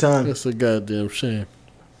 Every time. That's a goddamn shame.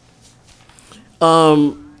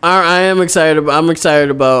 I am excited. I'm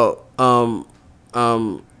excited about Ironheart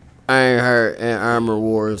and Armor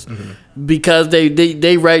Wars because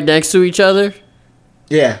they right next to each other.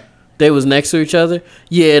 Yeah, they was next to each other.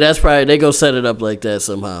 Yeah, that's probably they go set it up like that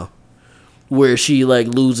somehow, where she like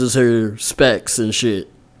loses her specs and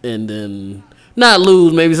shit, and then not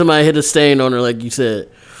lose. Maybe somebody hit a stain on her, like you said,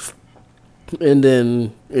 and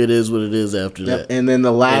then it is what it is after that. And then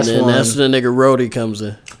the last one, that's when the nigga Rhodey comes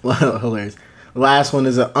in. Hilarious. The last one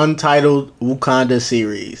is an untitled Wakanda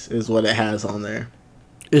series, is what it has on there.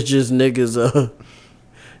 It's just niggas.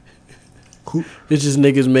 It's just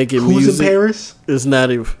niggas making music. Who's in Paris? It's not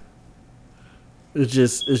even. It's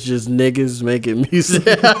just niggas making music.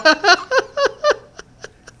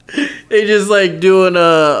 They just like doing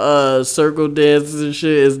circle dances and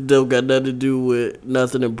shit. It don't got nothing to do with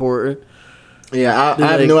nothing important. Yeah, I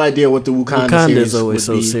have no idea what the Wakanda series always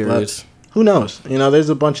would so be, serious. Who knows? There's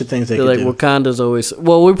a bunch of things they could like do. Wakanda's always.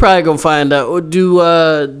 Well, we're probably gonna find out. Does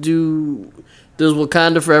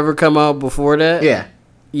Wakanda Forever come out before that? Yeah.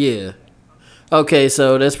 Yeah. Okay,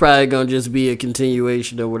 so that's probably gonna just be a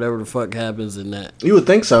continuation of whatever the fuck happens in that. You would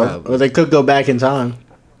think so, probably. Or they could go back in time.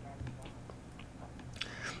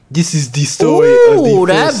 This is the story of the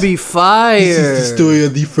that'd be fire. This is the story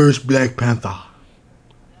of the first Black Panther.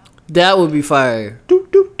 That would be fire.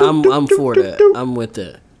 I'm for that. I'm with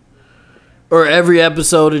that. Or every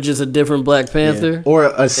episode is just a different Black Panther. Yeah. Or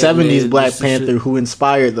a 70s Black Panther who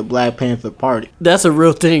inspired the Black Panther Party. That's a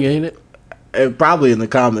real thing, ain't it? Probably in the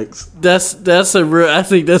comics. That's a real. I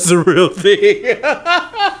think that's a real thing.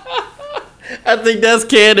 I think that's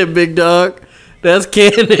canon, big dog. That's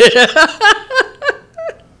canon.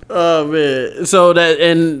 Oh man. So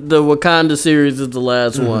and the Wakanda series is the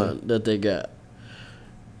last one that they got.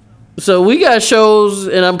 So we got shows,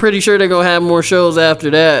 and I'm pretty sure they're gonna have more shows after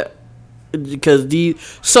that. Because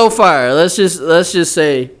so far, let's just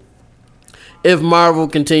say, if Marvel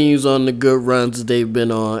continues on the good runs they've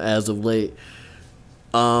been on as of late,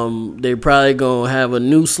 they're probably gonna have a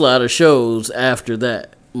new slot of shows after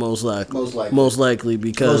that. Most likely,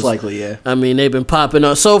 because yeah. I mean, they've been popping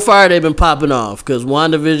off. So far, they've been popping off because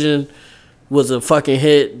WandaVision was a fucking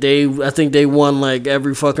hit. I think they won like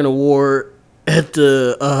every fucking award at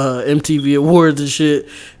the MTV Awards and shit,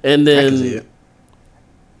 and then. I can see it.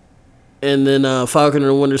 And then Falcon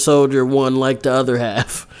and the Winter Soldier won like the other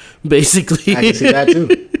half, basically. I can see that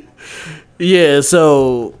too. Yeah,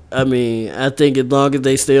 so I mean, I think as long as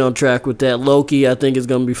they stay on track with that, Loki, I think is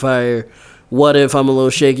gonna be fire. What If I'm a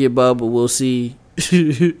little shaky about, but we'll see.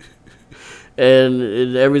 and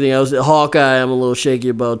everything else, Hawkeye, I'm a little shaky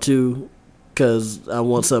about too, because I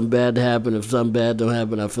want something bad to happen. If something bad don't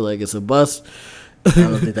happen, I feel like it's a bust. I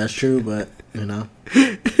don't think that's true, but and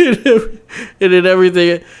then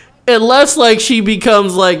everything. Unless like she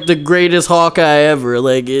becomes like the greatest Hawkeye ever.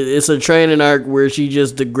 Like it's a training arc where she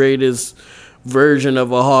just the greatest version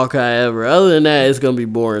of a Hawkeye ever. Other than that, it's gonna be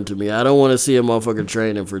boring to me. I don't want to see a motherfucker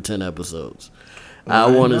training for 10 episodes.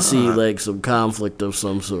 I want to see like some conflict of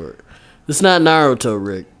some sort. It's not Naruto,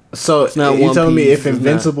 Rick. So It's not you One telling me Piece, if it's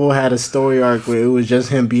Invincible had a story arc where it was just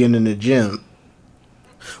him being in the gym?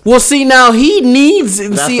 Well, see now he needs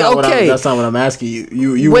and That's see. not what Okay, that's not what I'm asking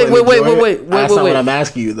you. You Wait, wouldn't wait, enjoy wait, it? wait, That's not wait. what I'm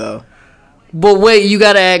asking you though. but wait, you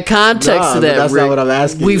gotta add context Nah, to but that. that's Rick. not what I'm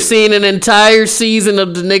asking We've you. seen an entire season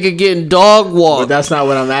of the nigga getting dog But walked. that's not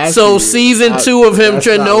what I'm asking. So you. season 2 of him, That's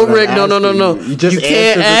not no, what I'm Rick, no. asking You just You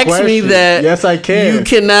can't answered the ask me question. that. Yes, I can. You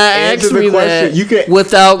cannot Answer ask the me question. that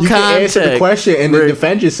without you context. can answer the question and then Rick.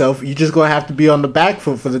 defend yourself. You just gonna have to be on the back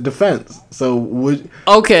foot for the defense. So would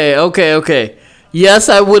Okay. Yes,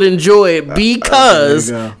 I would enjoy it because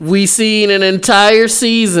there you go. we seen an entire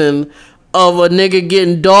season of a nigga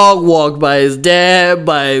getting dog walked by his dad,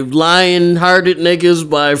 by lion-hearted niggas,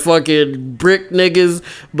 by fucking brick niggas,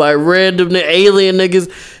 by random alien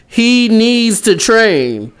niggas. He needs to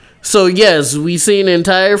train. So yes, we seen an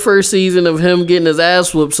entire first season of him getting his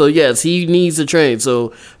ass whooped. So yes, he needs to train.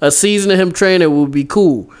 So a season of him training would be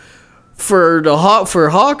cool. For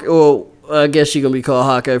Hawk, well, I guess she gonna be called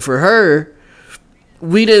Hawkeye. For her,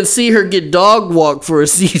 we didn't see her get dog walked for a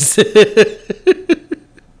season.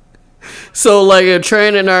 So like a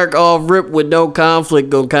training arc off rip with no conflict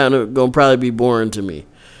gonna probably be boring to me,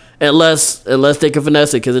 unless they can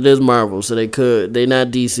finesse it because it is Marvel, so they not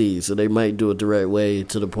DC, so they might do it the right way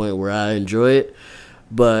to the point where I enjoy it.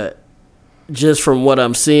 But just from what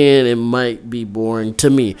I'm seeing, it might be boring to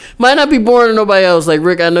me. Might not be boring to nobody else. Like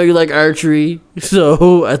Rick, I know you like archery,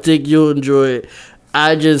 so I think you'll enjoy it.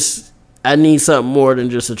 I need something more than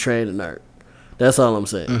just a training arc. That's all I'm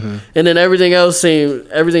saying. Mm-hmm. And then everything else seemed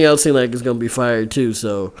like it's gonna be fired too.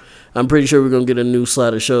 So I'm pretty sure we're gonna get a new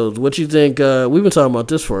slot of shows. What you think? We've been talking about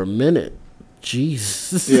this for a minute.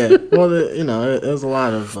 Jesus. yeah. Well, there's a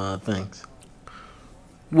lot of things.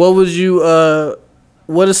 What was you?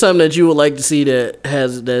 What is something that you would like to see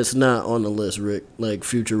that's not on the list, Rick? Like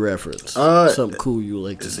future reference. Something cool you would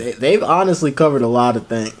like to see. They've honestly covered a lot of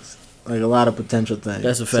things, like a lot of potential things.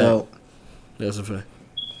 That's a fact. So That's a fact.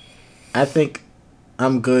 I think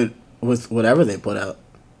I'm good with whatever they put out.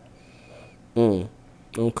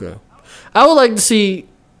 Okay. I would like to see.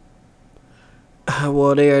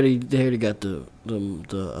 Well, they already got the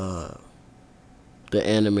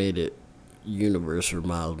animated universe for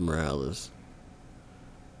Miles Morales.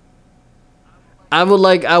 I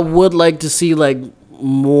would like to see like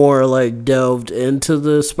more like delved into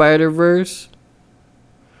the Spider-Verse.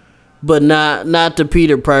 But not the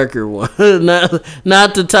Peter Parker one,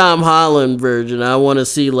 not the Tom Holland version. I want to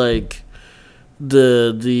see like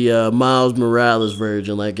the Miles Morales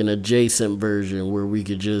version, like an adjacent version where we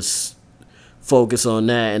could just focus on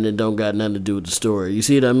that and it don't got nothing to do with the story. You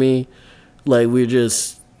see what I mean? Like we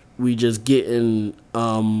just getting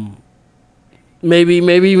maybe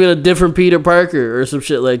even a different Peter Parker or some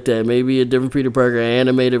shit like that. Maybe a different Peter Parker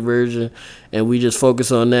animated version, and we just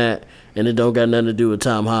focus on that. And it don't got nothing to do with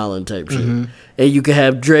Tom Holland type shit. And you can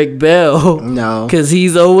have Drake Bell. No. Because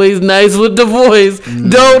he's always nice with the voice.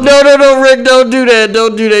 No, Rick, don't do that.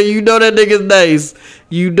 Don't do that. You know that nigga's nice.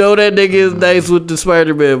 You know that nigga is nice with the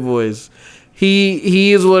Spider-Man voice.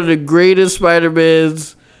 He is one of the greatest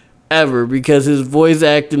Spider-Mans ever because his voice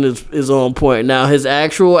acting is on point. Now, his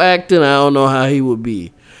actual acting, I don't know how he would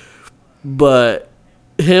be. But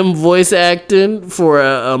him voice acting for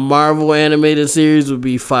a Marvel animated series would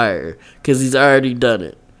be fire because he's already done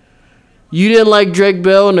it. You didn't like Drake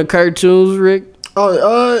Bell in the cartoons, Rick?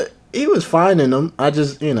 Oh, he was fine in them. I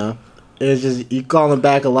just, it's just you calling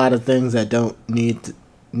back a lot of things that don't need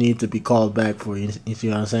to be called back for. You see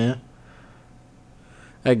what I'm saying?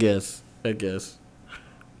 I guess. Rick,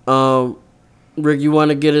 you want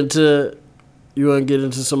to get into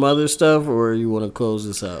some other stuff, or you want to close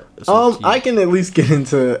this out? I can at least get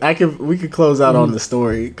into. We could close out on the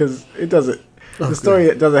story because it doesn't. Okay. The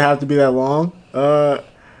story doesn't have to be that long. And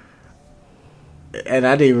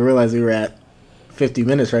I didn't even realize we were at 50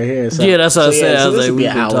 minutes right here. So, yeah, that's what I said. I was like, we've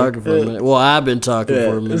been hour. talking for a minute. Well, I've been talking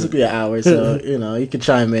for a minute. This would be an hour, so you can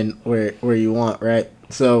chime in where you want, right?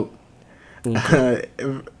 So,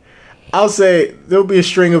 I'll say there'll be a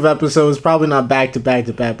string of episodes, probably not back to back,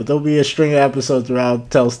 but there'll be a string of episodes where I'll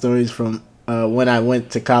tell stories from when I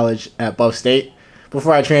went to college at Buff State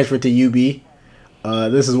before I transferred to UB.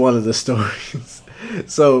 This is one of the stories.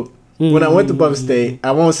 So when I went to Buff State,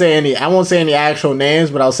 I won't say any actual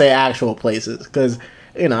names, but I'll say actual places because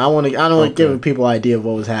I don't want to give people an idea of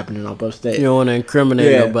what was happening on Buff State. You don't want to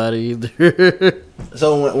incriminate nobody either.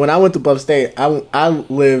 So when I went to Buff State, I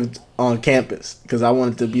lived on campus because I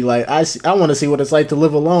wanted to be like, I want to see what it's like to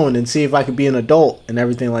live alone and see if I could be an adult and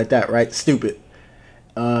everything like that, right? Stupid.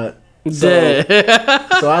 So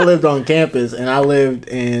I lived on campus, and I lived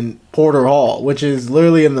in Porter Hall, which is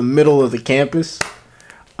literally in the middle of the campus.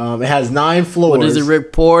 It has 9 floors. What is it,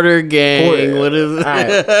 Rick Porter gang? What is it?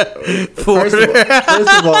 Right. First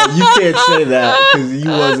of all, you can't say that because you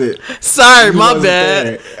wasn't. Sorry, my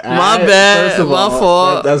bad. My bad. My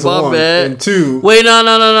fault. That's my one. bad. And 2. Wait, no.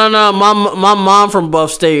 My mom from Buff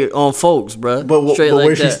State on Folks, bro. But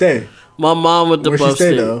where she stay? My mom with the Buff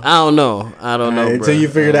State. Though? I don't know, bro. Until you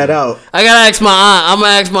figure that out. I gotta ask my aunt. I'm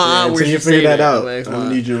gonna ask my aunt where she stay. Until you figure that out, I'm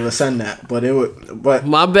gonna need you to send that. But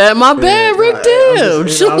my bad, Rick Dib. I'm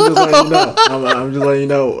just letting you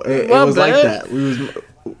know. It was like that. I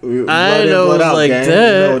didn't know it was like that. You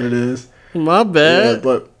know what it is. My bad. Yeah,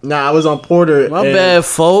 but I was on Porter. My bad,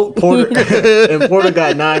 folk. And Porter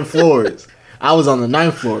got 9 floors. I was on the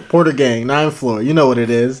 9th floor. Porter gang, 9th floor. You know what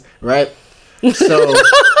it is, right? So.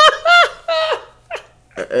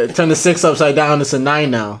 Turn the 6 upside down. It's a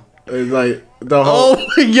 9 now. It's like the whole.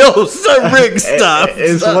 Yo, Sir Rick, stop.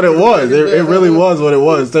 It's what it was. It really was what it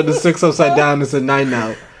was. Turn the 6 upside down. It's a 9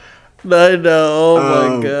 now. 9 now. Oh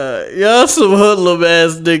my god, y'all some hoodlum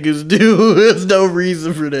ass niggas, dude. There's no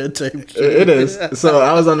reason for that type of shit. It is. So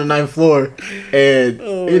I was on the 9th floor, and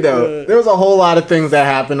there was a whole lot of things that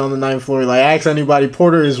happened on the 9th floor. Like, ask anybody.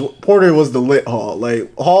 Porter was the lit hall.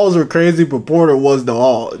 Like, halls were crazy, but Porter was the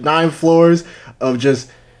hall. 9 floors of just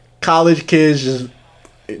college kids, just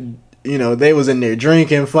they was in there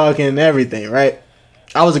drinking, fucking everything, right?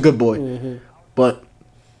 I was a good boy, but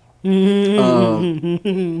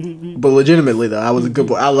legitimately though, I was a good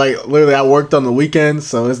boy. I worked on the weekends,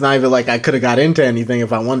 so it's not even like I could have got into anything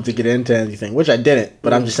if I wanted to get into anything, which I didn't.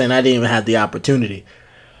 But I'm just saying I didn't even have the opportunity.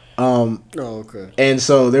 Okay. And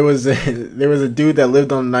so there was a dude that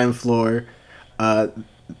lived on the 9th floor.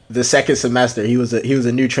 The second semester, he was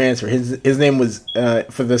a new transfer. His name was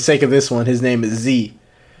for the sake of this one, his name is Z,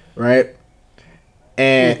 right?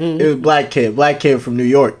 And it was black kid from New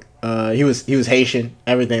York. He was Haitian,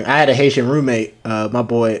 everything. I had a Haitian roommate, my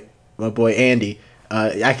boy Andy.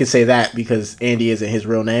 I can say that because Andy isn't his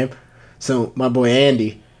real name. So my boy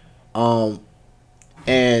Andy, and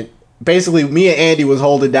basically me and Andy was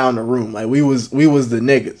holding down the room. Like we was the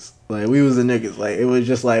niggas. Like, we was the niggas. Like, it was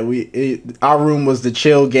just like, our room was the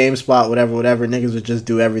chill game spot, whatever. Niggas would just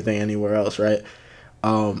do everything anywhere else, right?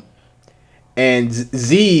 And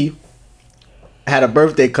Z had a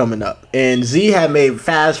birthday coming up. And Z had made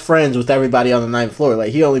fast friends with everybody on the 9th floor.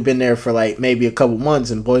 Like, he only been there for, like, maybe a couple months.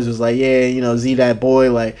 And boys was like, yeah, Z that boy.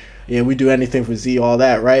 Like, yeah, we do anything for Z, all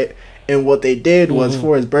that, right? And what they did was,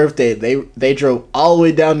 for his birthday, they drove all the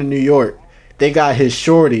way down to New York. They got his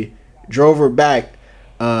shorty, drove her back.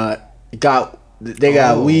 They got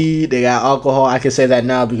weed, they got alcohol. I can say that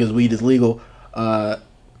now because weed is legal. They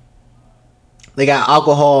got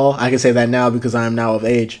alcohol. I can say that now because I am now of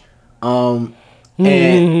age. And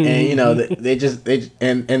they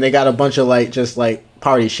got a bunch of just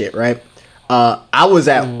party shit, right? I was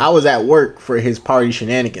at work for his party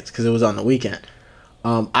shenanigans because it was on the weekend.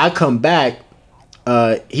 I come back,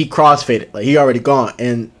 he crossfaded, like he already gone,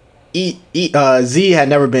 and Z had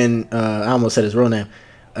never been. I almost said his real name.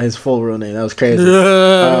 His full real name. That was crazy. Z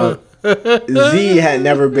had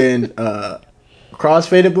never been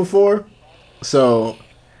crossfaded before, so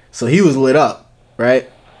he was lit up, right?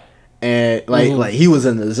 And like he was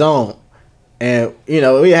in the zone, and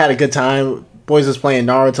we had a good time. Boys was playing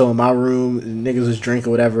Naruto in my room, and niggas was drinking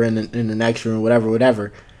whatever in the next room,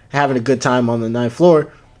 whatever, having a good time on the 9th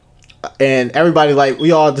floor. And everybody,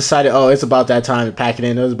 we all decided, it's about that time to pack it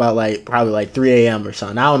in. It was about probably 3 a.m. or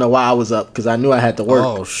something. I don't know why I was up because I knew I had to work.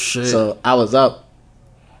 Oh shit! So I was up,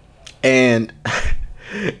 and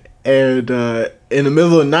in the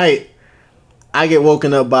middle of the night, I get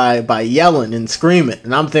woken up by yelling and screaming,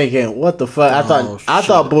 and I'm thinking, what the fuck? I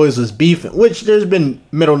thought boys was beefing, which there's been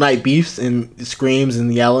middle night beefs and screams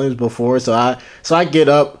and yellings before. So I get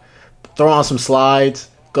up, throw on some slides,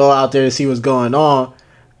 go out there to see what's going on.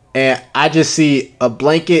 And I just see a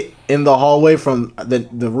blanket in the hallway from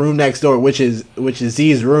the room next door, which is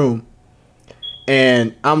Z's room.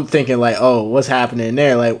 And I'm thinking what's happening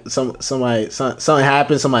there? Like something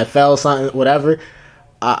happened, somebody fell, something, whatever.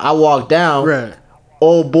 I walk down. Right.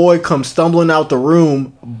 Old boy comes stumbling out the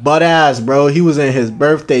room, butt ass, bro. He was in his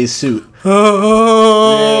birthday suit. Yeah,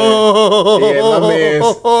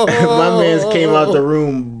 my man's came out the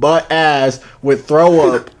room butt ass with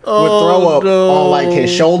throw up on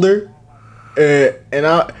his shoulder. And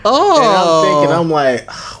I'm thinking, I'm like,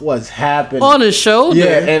 what's happening? On his shoulder.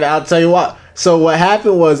 Yeah, and I'll tell you what. So what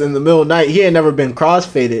happened was in the middle of the night, he had never been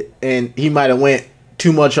crossfaded, and he might have went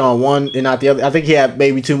too much on one and not the other. I think he had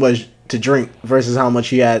maybe too much to drink versus how much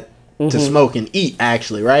he had to smoke and eat,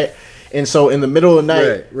 actually, right? And so in the middle of the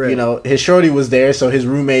night, you know, his shorty was there, so his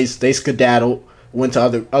roommates, they skedaddled, went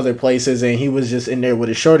to other places, and he was just in there with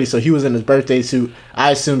his shorty. So he was in his birthday suit.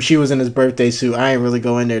 I assume she was in his birthday suit. I ain't really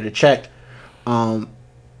go in there to check. And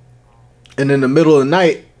in the middle of the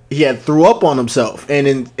night, he had threw up on himself, and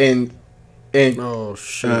in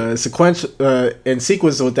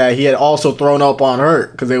sequence with that, he had also thrown up on her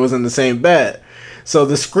because they was in the same bed. So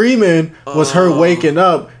the screaming was her waking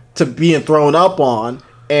up to being thrown up on,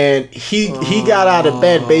 and he got out of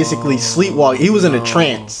bed basically sleepwalking. He was in a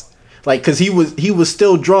trance, like, because he was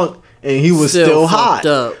still drunk and he was still hot,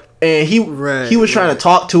 and he was trying to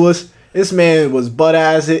talk to us. This man was butt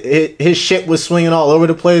ass. His shit was swinging all over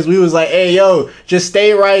the place. We was like, hey, yo, just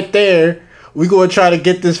stay right there. We gonna try to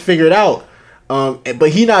get this figured out. But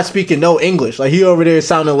he not speaking no English. Like, he over there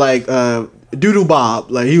sounding like Doodle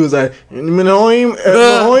Bob. Like, he was like, like,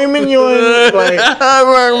 yeah,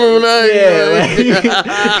 like,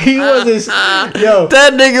 he wasn't, yo.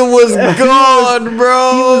 That nigga was gone,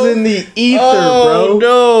 bro. He was in the ether, bro.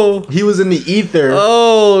 No. He was in the ether.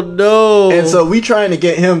 Oh, no. And so we trying to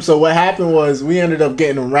get him. So what happened was we ended up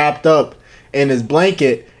getting him wrapped up in his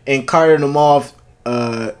blanket and carted him off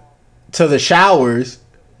to the showers.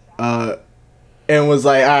 And was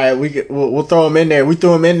like, all right, we'll throw him in there. We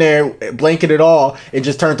threw him in there, blanketed all, and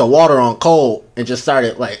just turned the water on cold and just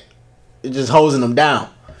started like just hosing him down.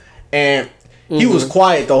 And he was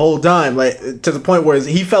quiet the whole time, like to the point where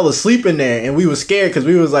he fell asleep in there, and we was scared because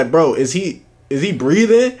we was like, bro, is he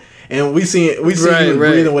breathing? And we see he was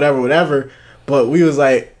breathing, whatever. But we was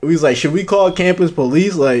like, should we call campus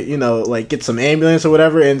police? Like, you know, like get some ambulance or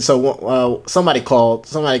whatever. And so somebody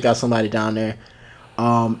got somebody down there,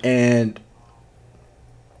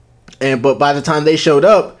 but by the time they showed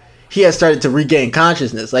up, he had started to regain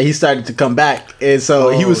consciousness. Like, he started to come back, and so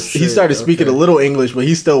he started speaking a little English, but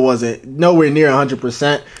he still wasn't nowhere near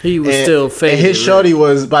 100%. He was still faded. And his shorty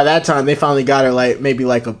was, by that time, they finally got her like maybe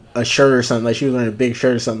like a shirt or something. Like, she was wearing a big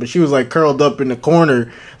shirt or something, but she was like curled up in the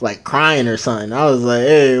corner, like crying or something. I was like,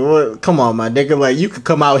 hey, what? Come on, my nigga, like you could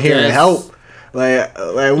come out here and help. Like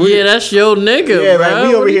yeah, that's your nigga. Yeah, bro. like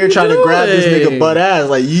we over here trying to grab this nigga butt ass.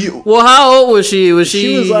 Like you. Well, how old was she?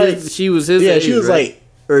 She was like she was his. Yeah, age, she was right?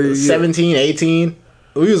 like 17, 18.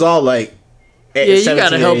 We was all like. Yeah, you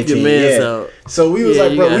gotta help 18. Your man out. So we was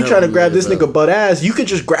like, bro, we trying to grab this nigga butt ass. You could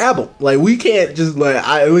just grab him. Like, we can't just like.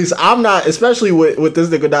 At least I'm not, especially with this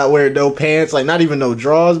nigga not wearing no pants, like not even no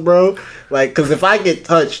drawers, bro. Like, because if I get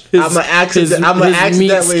touched, I'm gonna accidentally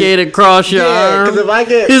meat skate across your arm. Because if I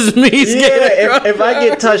get his meat skate if I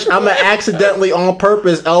get touched, I'm gonna accidentally on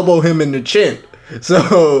purpose elbow him in the chin.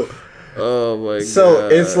 So, oh my god. So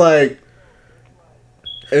it's like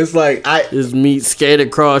his meat skate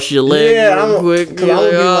across your leg real quick. Because I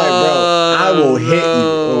would be like, bro, I will hit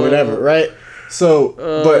you or whatever, right? So,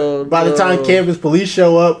 but by the time campus police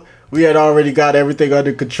show up, we had already got everything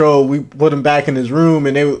under control. We put him back in his room,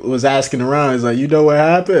 and they was asking around. He's like, you know what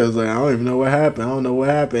happened? I was like, I don't even know what happened. I don't know what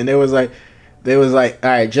happened. And they was like, all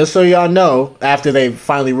right, just so y'all know, after they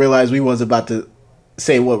finally realized we was about to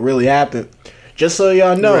say what really happened, just so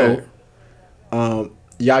y'all know,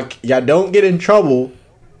 y'all don't get in trouble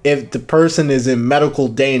if the person is in medical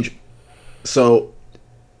danger. So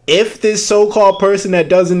if this so-called person that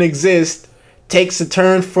doesn't exist takes a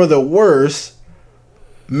turn for the worse,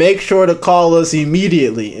 make sure to call us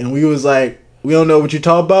immediately. And we was like, we don't know what you're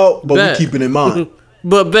talking about, but we keep it in mind.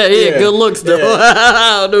 But good looks though. Yeah.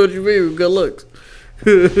 I don't know what you mean, good looks.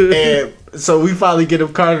 And so we finally get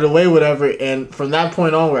him carted away, whatever. And from that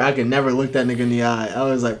point onward, I could never look that nigga in the eye. I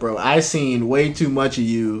was like, bro, I seen way too much of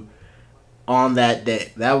you on that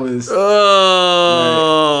day. That was.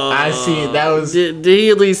 Oh. I seen that was. Did he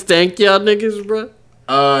at least thank y'all niggas, bro?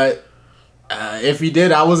 If he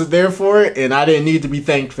did, I wasn't there for it, and I didn't need to be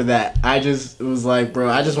thanked for that. I just was like, bro,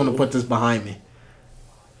 I just want to put this behind me.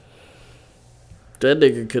 That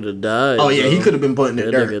nigga could have died. Oh yeah, he could have been put in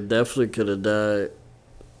the dirt. That nigga definitely could have died.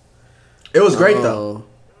 It was great though.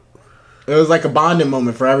 It was like a bonding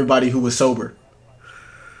moment for everybody who was sober.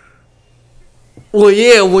 Well,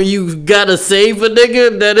 yeah, when you gotta save a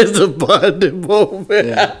nigga, that is a bonding moment.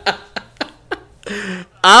 Yeah.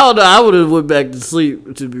 I don't know. I would have went back to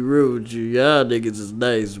sleep, to be real with you. Y'all niggas is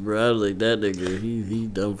nice, bro. I was like, that nigga, he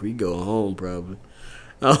done. He go home probably.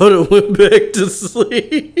 I would have went back to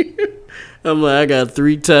sleep. I'm like, I got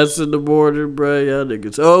 3 tests in the morning, bro. Y'all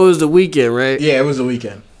niggas. Oh, it was the weekend, right? Yeah, it was the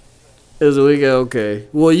weekend. It's a weekend, okay.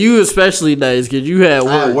 Well, you especially nice because you had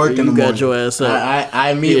work. I had work in the morning. Got your ass up.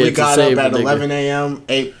 I immediately got up at 11 a.m.,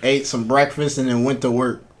 ate some breakfast, and then went to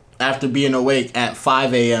work after being awake at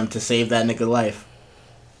 5 a.m. to save that nigga life.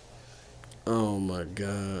 Oh, my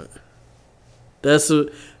God.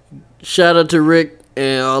 Shout out to Rick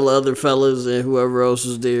and all the other fellas and whoever else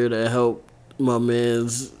was there that helped my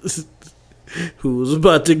man's who was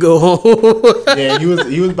about to go home. Yeah, he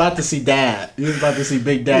was about to see Dad. He was about to see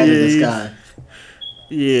Big Dad in the sky.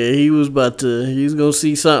 Yeah, he was gonna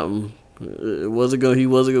see something. He wasn't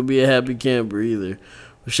gonna be a happy camper either.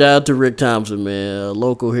 Shout out to Rick Thompson, man, a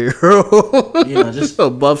local hero. Just a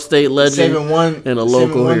Buff State legend saving one and a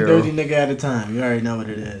local one hero. dirty nigga at a time. You already know what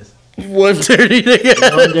it is. One dirty nigga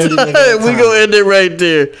at a time. We gonna end it right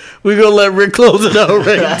there. We gonna let Rick close it out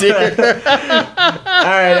right there. All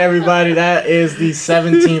right, everybody. That is the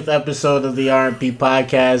 17th episode of the RMP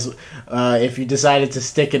podcast. If you decided to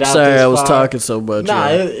stick it out Sorry, this far... I was talking so much. Nah,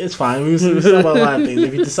 it's fine. We was talking about a lot of things.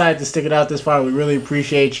 If you decided to stick it out this far, we really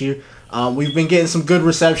appreciate you. We've been getting some good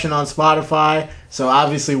reception on Spotify, so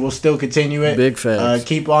obviously we'll still continue it. Big facts.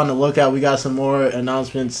 Keep on the lookout. We got some more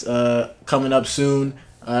announcements coming up soon.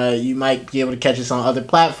 You might be able to catch us on other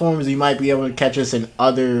platforms. You might be able to catch us in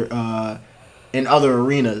other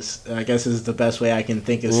arenas. I guess is the best way I can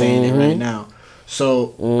think of saying it right now.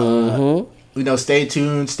 So, stay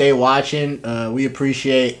tuned, stay watching. We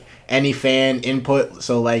appreciate any fan input.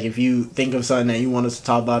 So, like, if you think of something that you want us to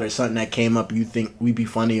talk about or something that came up you think we'd be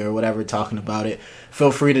funny or whatever talking about it, feel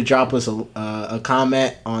free to drop us a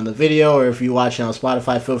comment on the video, or if you're watching on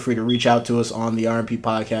Spotify, feel free to reach out to us on the RMP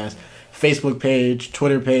Podcast Facebook page,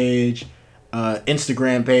 Twitter page,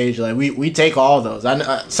 Instagram page. Like, we take all those.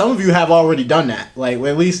 Some of you have already done that. Like,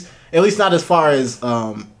 at least not as far as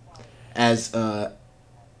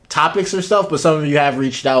topics or stuff, but some of you have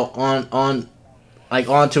reached out onto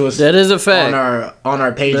us. That is a fact. On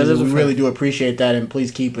our pages. We really do appreciate that, and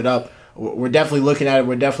please keep it up. We're definitely looking at it.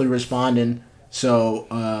 We're definitely responding. So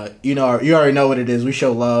you already know what it is. We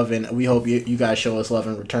show love, and we hope you guys show us love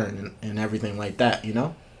in return, and everything like that.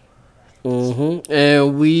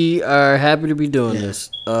 And we are happy to be doing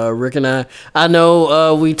this. Rick and I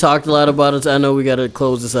know we talked a lot about it. I know we got to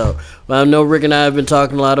close this out. But I know Rick and I have been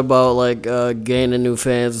talking a lot about like gaining new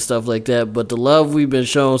fans and stuff like that. But the love we've been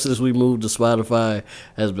shown since we moved to Spotify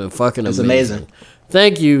has been fucking amazing.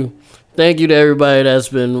 Thank you. Thank you to everybody that's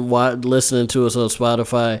been listening to us on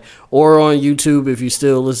Spotify or on YouTube. If you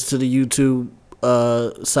still listen to the YouTube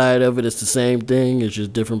side of it, it's the same thing. It's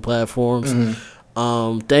just different platforms.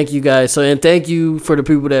 Thank you guys. And thank you for the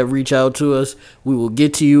people that reach out to us. We will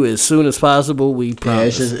get to you as soon as possible. We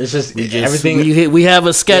promise. It's just everything. We have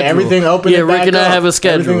a schedule. Everything opening back up. Rick and I have a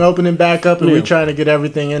schedule. Everything opening back up, and we're trying to get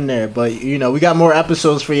everything in there. But we got more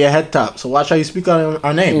episodes for your head top. So watch how you speak on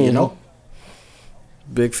our name.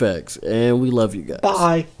 Big facts, and we love you guys.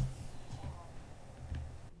 Bye.